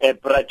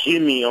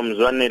 Jimmy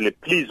Mzwanele,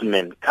 please,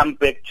 man, come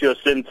back to your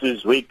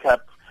senses, wake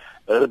up,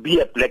 be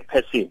a black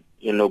person.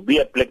 Be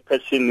a black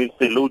person with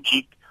the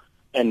logic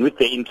and with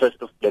the interest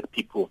of black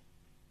people.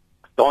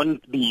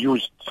 Don't be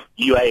used.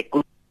 You are a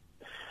good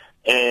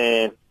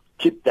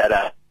keep that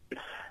up.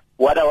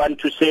 What I want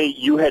to say,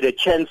 you had a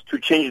chance to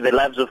change the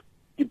lives of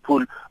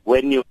people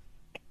when you...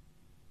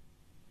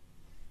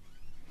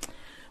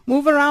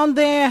 Move around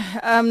there.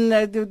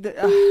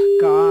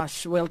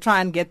 Gosh, we'll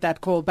try and get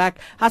that call back.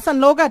 Hassan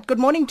Logat, good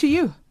morning to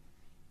you.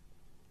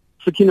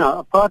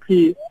 Sakina,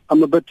 partly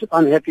I'm a bit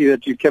unhappy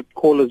that you kept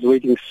callers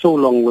waiting so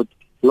long with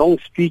long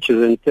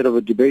speeches instead of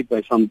a debate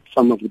by some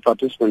of the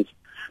participants.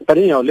 But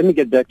anyhow, let me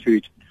get back to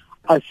it.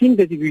 I think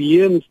that if you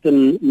hear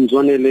Mr.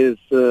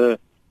 Mzwanele's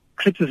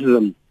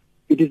criticism,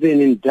 it is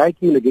an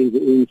indictment against the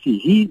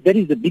ANC. That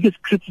is the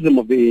biggest criticism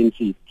of the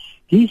ANC.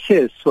 He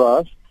says to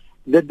us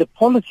that the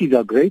policies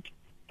are great,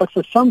 but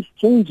for some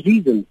strange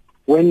reason,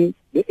 when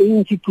the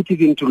ANC puts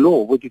it into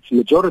law with its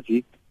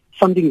majority,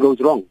 something goes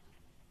wrong.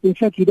 In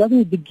fact, he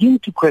doesn't begin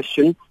to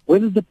question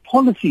whether the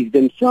policies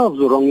themselves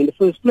were wrong in the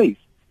first place.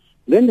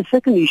 Then the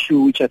second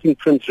issue, which I think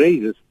Prince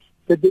raises,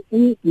 that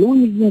no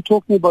one is even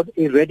talking about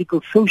a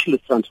radical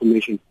socialist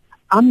transformation.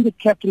 Under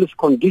capitalist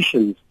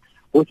conditions,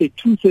 with a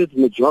two-thirds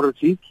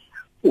majority,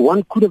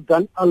 one could have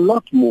done a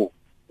lot more.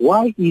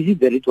 Why is it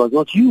that it was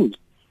not used?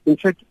 In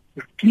fact,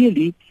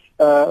 clearly,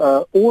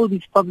 all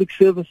these public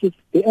services,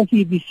 the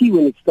SABC,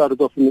 when it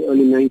started off in the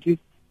early 90s,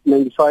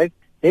 95,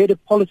 they had a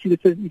policy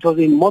that said it was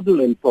a model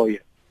employer.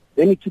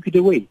 Then it took it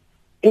away.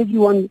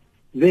 Everyone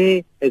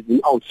there has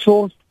been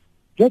outsourced.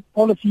 That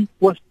policy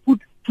was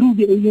put through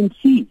the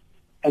ANC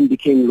and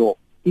became law.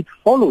 It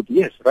followed,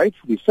 yes,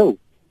 rightfully so,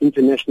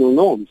 international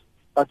norms.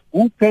 But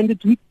who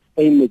panded to it?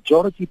 A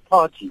majority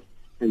party.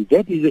 And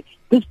that is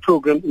this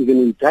program is an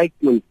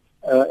indictment.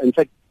 In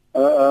fact,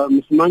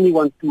 Mr. Mani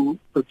wants to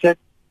protect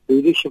the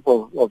leadership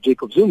of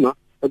Jacob Zuma,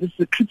 but this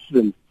is a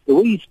criticism. The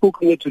way he's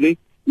spoken here today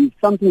is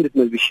something that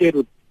must be shared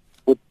with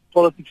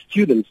politics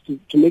students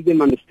to make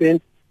them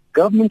understand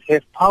governments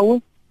have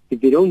power.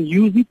 If they don't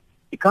use it,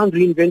 you can't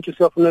reinvent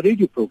yourself on a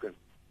radio program.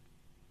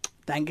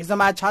 Thank you so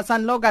much,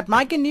 Hassan Logat.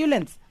 Mike in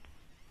Newlands.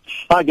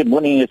 Hi, good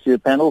morning to your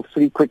panel.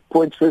 3 quick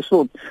points. First of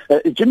all,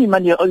 Jimmy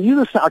Manyi,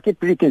 I get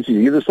pretty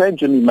confused. You're the same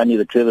Jimmy Manyi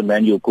that Trevor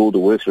Manuel called the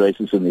worst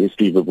racist in the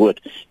history of the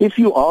word. If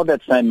you are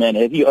that same man,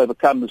 have you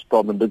overcome this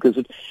problem? Because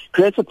it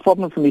creates a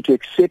problem for me to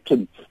accept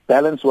and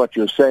balance what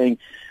you're saying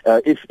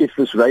if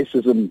this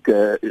racism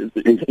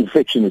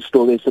infection is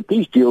still there. So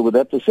please deal with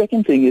that. The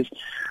second thing is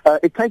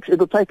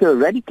it'll take a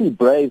radically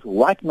brave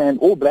white man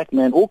or black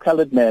man or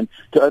colored man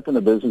to open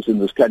a business in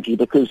this country,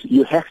 because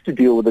you have to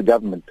deal with the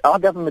government. Our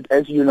government,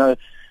 as you know,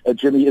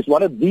 Jimmy, is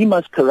one of the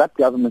most corrupt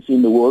governments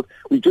in the world.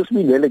 We've just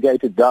been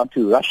relegated down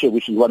to Russia,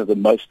 which is one of the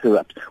most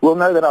corrupt. We'll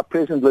know that our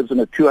president lives in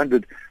a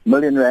 200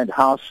 million rand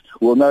house.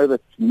 We'll know that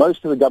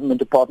most of the government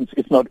departments,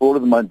 if not all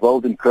of them, are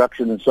involved in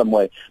corruption in some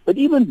way. But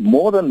even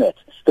more than that,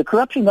 the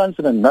corruption runs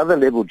at another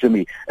level,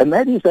 Jimmy, and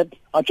that is that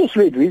I just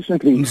read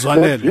recently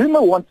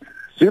that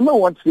Zuma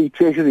wants the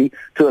Treasury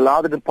to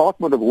allow the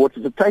Department of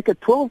Water to take a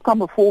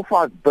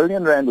 12.45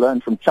 billion rand loan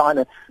from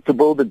China to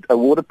build a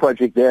water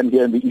project down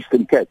here in the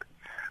Eastern Cape.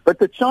 But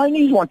the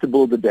Chinese want to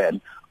build the dam.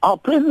 Our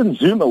President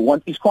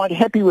Zuma is quite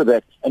happy with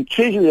that, and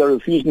Treasury are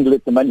refusing to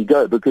let the money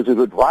go because it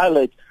would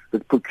violate the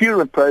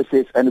procurement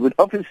process and it would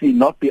obviously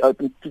not be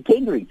open to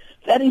tendering.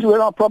 That is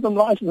where our problem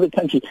lies in the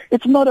country.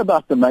 It's not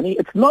about the money.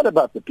 It's not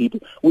about the people.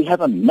 We have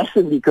a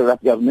massively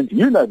corrupt government.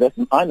 You know that,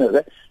 and I know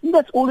that. And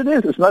that's all it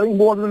is. It's nothing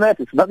more than that.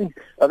 It's nothing.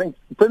 I think,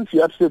 Prince,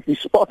 you're absolutely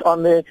spot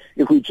on there.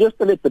 If we just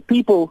let the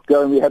people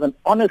go and we have an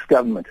honest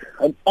government,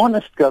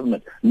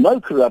 no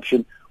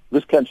corruption,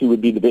 this country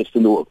would be the best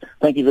in the world.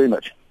 Thank you very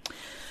much.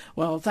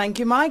 Well, thank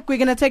you, Mike. We're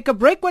going to take a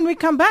break. When we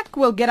come back,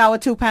 we'll get our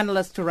 2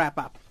 panelists to wrab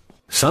up.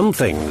 Some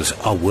things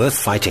are worth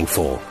fighting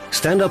for.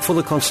 Stand up for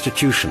the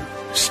Constitution.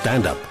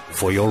 Stand up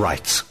for your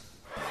rights.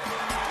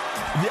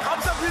 The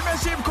Absa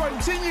Premiership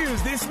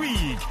continues this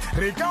week.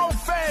 Ricão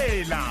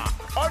Fela.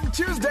 On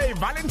Tuesday,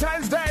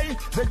 Valentine's Day,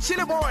 the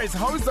Chile Boys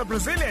host the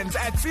Brazilians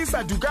at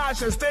Cesar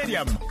Dugasha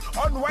Stadium.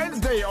 On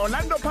Wednesday,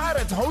 Orlando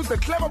Pirates host the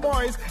Clever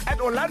Boys at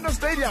Orlando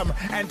Stadium,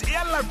 and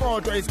Ian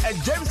Lakoto is at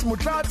James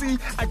Mutlati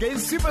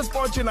against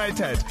Supersport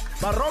United.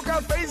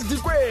 Baroka face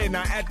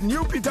Dikwena at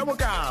New Peter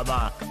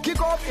Mokaba.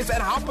 Kickoff is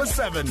at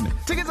 7:30.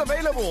 Tickets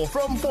available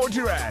from 40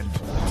 Rand.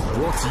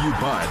 Brought to you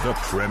by the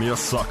Premier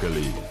Soccer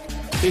League.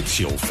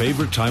 It's your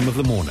favorite time of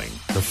the morning.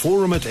 The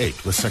Forum at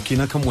 8 with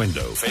Sakina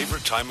Kamwendo.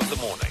 Favorite time of the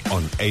morning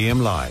on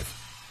AM Live.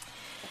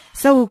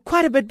 So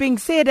quite a bit being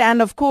said,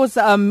 and of course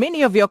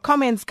many of your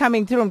comments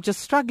coming through. I'm just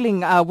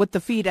struggling with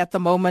the feed at the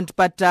moment,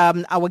 but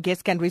our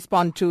guests can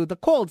respond to the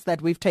calls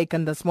that we've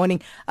taken this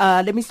morning.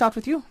 Let me start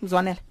with you,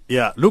 Mzwanele.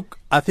 Yeah, look,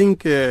 I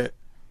think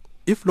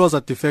if laws are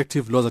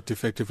defective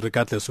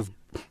regardless of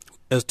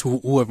as to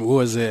who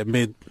has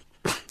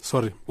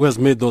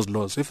made those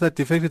laws. If they're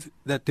defective.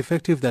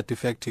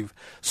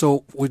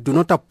 So we do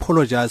not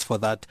apologize for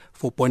that,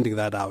 for pointing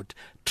that out.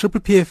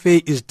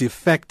 PPFA is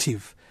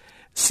defective.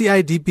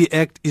 CIDP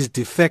Act is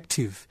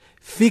defective.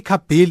 FICA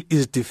bill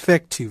is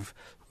defective.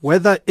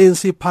 Whether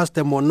ANC passed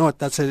them or not,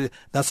 that's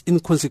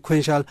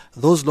inconsequential.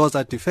 Those laws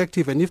are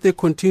defective, and if they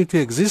continue to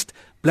exist,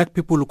 black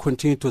people will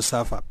continue to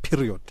suffer,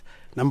 period.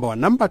 Number one.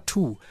 Number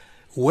two,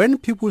 when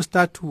people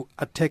start to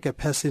attack a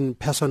person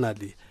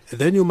personally,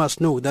 then you must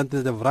know that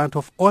they've run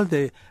off all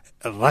the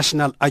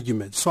rational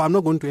arguments. So I'm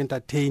not going to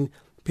entertain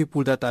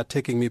people that are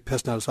taking me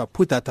personal, so I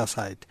put that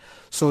aside.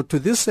 So to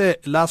this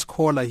last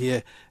caller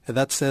here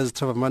that says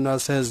Trevor Manuel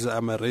says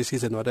I'm a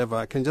racist and whatever,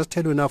 I can just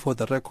tell you now for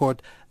the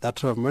record that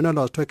Trevor Manuel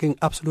was talking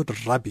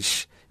absolute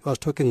rubbish. He was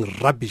talking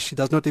rubbish. He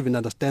does not even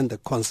understand the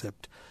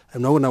concept.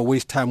 I'm not going to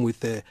waste time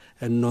with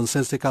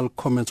nonsensical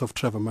comments of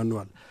Trevor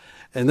Manuel.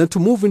 And then to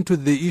move into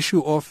the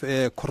issue of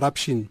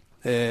corruption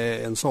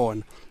and so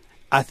on,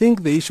 I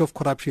think the issue of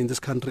corruption in this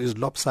country is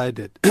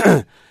lopsided.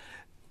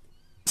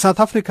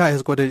 South Africa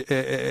has got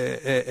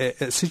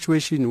a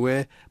situation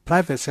where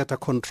private sector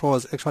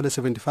controls actually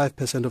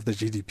 75% of the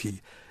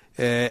GDP.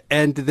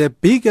 And the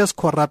biggest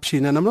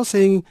corruption, and I'm not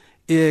saying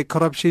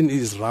corruption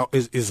is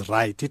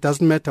right. It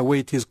doesn't matter where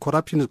it is.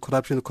 Corruption is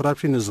corruption.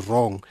 Corruption is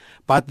wrong.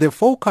 But the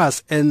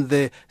focus and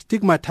the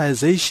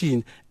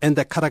stigmatization and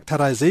the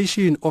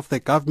characterization of the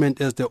government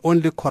as the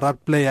only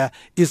corrupt player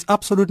is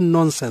absolute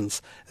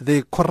nonsense.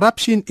 The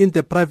corruption in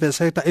the private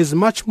sector is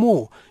much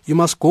more. You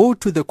must go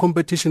to the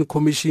Competition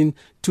Commission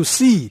to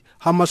see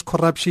how much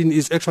corruption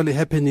is actually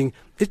happening.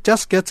 It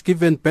just gets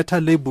given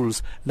better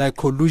labels like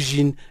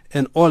collusion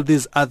and all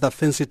these other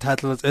fancy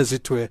titles, as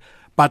it were.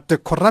 But the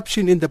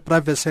corruption in the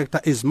private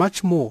sector is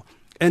much more.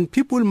 And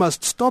people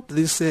must stop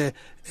this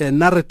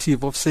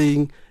narrative of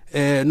saying,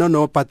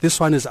 no, but this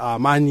one is our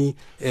money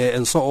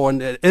and so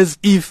on, as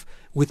if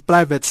with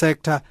private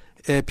sector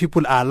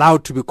people are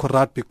allowed to be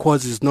corrupt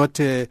because it's not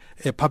a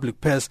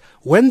public purse.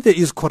 When there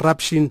is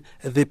corruption,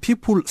 the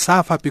people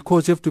suffer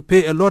because you have to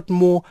pay a lot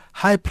more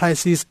high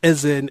prices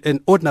as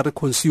an ordinary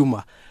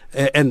consumer.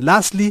 And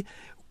lastly,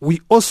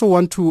 we also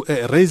want to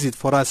raise it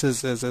for us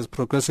as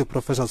Progressive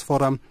Professionals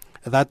Forum,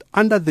 that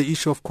under the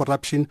issue of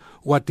corruption,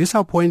 we're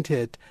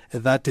disappointed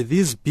that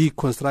these big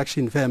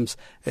construction firms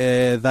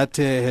that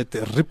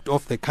had ripped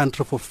off the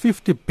country for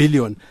 50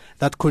 billion,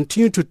 that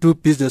continue to do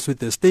business with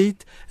the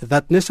state,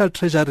 that National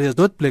Treasury has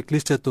not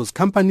blacklisted those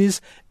companies,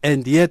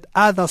 and yet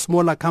other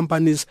smaller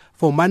companies,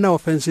 for minor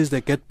offenses,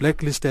 they get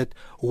blacklisted.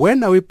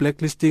 When are we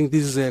blacklisting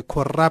these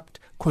corrupt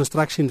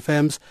construction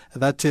firms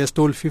that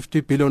stole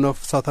 50 billion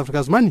of South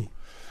Africa's money?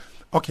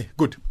 Okay,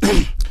 good.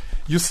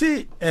 You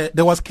see,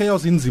 there was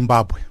chaos in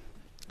Zimbabwe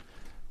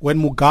when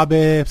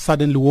Mugabe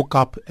suddenly woke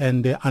up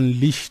and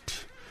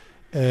unleashed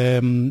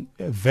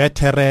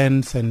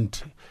veterans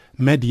and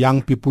made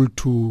young people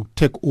to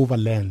take over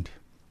land.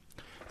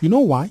 You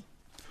know why?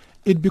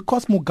 It's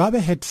because Mugabe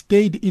had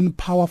stayed in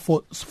power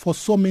for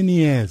so many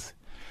years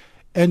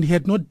and he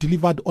had not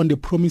delivered on the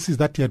promises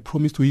that he had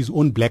promised to his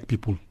own black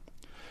people.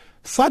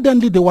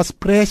 Suddenly there was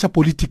pressure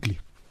politically,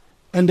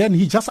 and then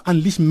he just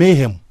unleashed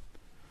mayhem.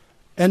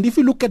 And if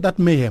you look at that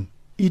mayhem,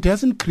 it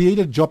hasn't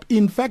created job.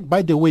 In fact,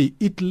 by the way,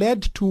 it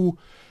led to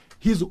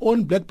his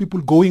own black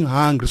people going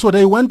hungry. So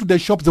they went to the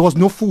shops, there was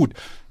no food.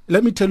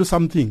 Let me tell you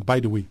something, by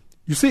the way.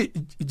 You see,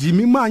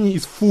 Jimmy Manyi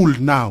is full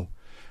now.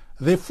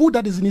 The food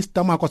that is in his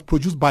stomach was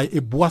produced by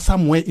a boy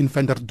somewhere in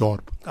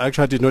Ventersdorp. I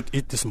actually did not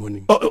eat this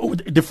morning.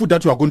 The food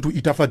that you are going to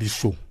eat after this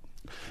show.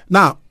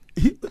 Now,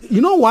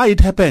 you know why it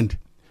happened?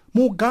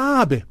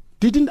 Mugabe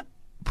didn't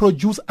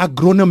produce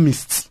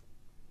agronomists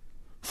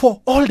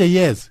for all the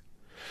years.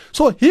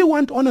 So he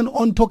went on and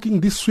on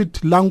talking this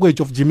sweet language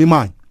of Jimmy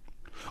Manyi,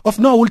 of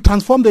no, we'll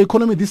transform the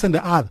economy, this and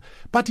the other.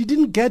 But he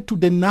didn't get to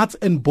the nuts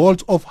and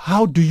bolts of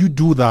how do you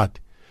do that.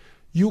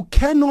 You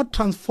cannot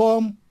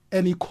transform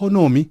an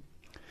economy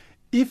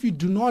if you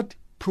do not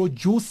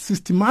produce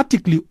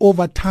systematically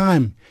over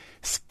time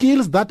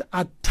skills that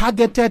are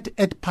targeted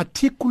at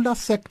particular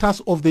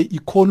sectors of the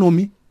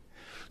economy.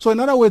 So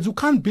in other words, you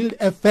can't build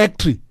a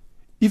factory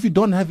if you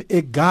don't have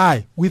a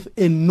guy with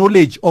a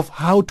knowledge of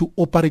how to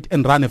operate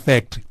and run a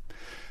factory.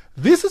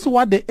 This is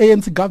what the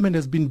ANC government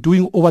has been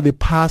doing over the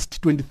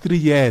past 23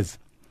 years.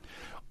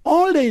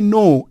 All they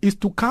know is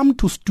to come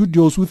to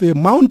studios with a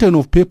mountain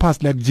of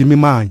papers like Jimmy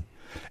Manyi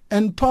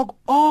and talk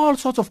all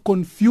sorts of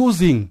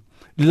confusing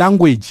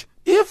language.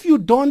 If you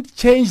don't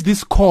change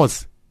this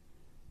course,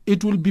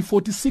 it will be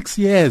 46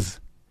 years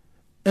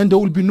and there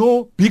will be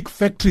no big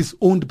factories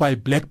owned by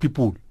black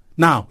people.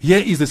 Now, here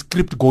is a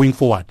script going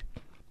forward.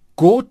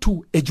 Go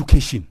to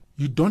education.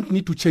 You don't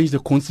need to change the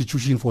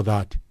constitution for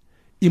that.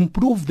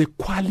 Improve the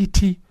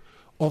quality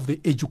of the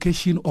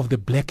education of the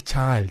black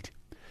child.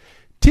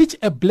 Teach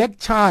a black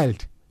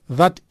child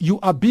that you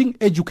are being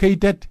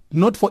educated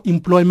not for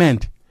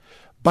employment,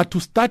 but to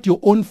start your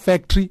own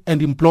factory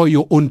and employ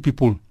your own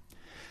people.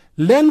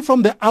 Learn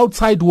from the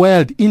outside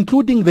world,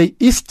 including the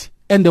East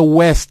and the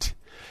West.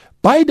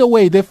 By the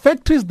way, the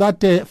factories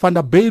that Van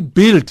der Bijl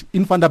built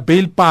in Van der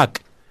Bijl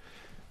Park,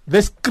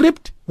 the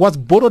script was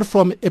borrowed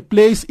from a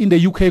place in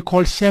the UK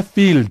called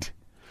Sheffield.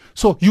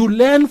 So you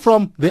learn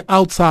from the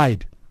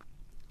outside.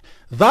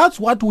 That's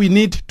what we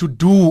need to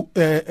do,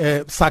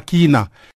 Sakina.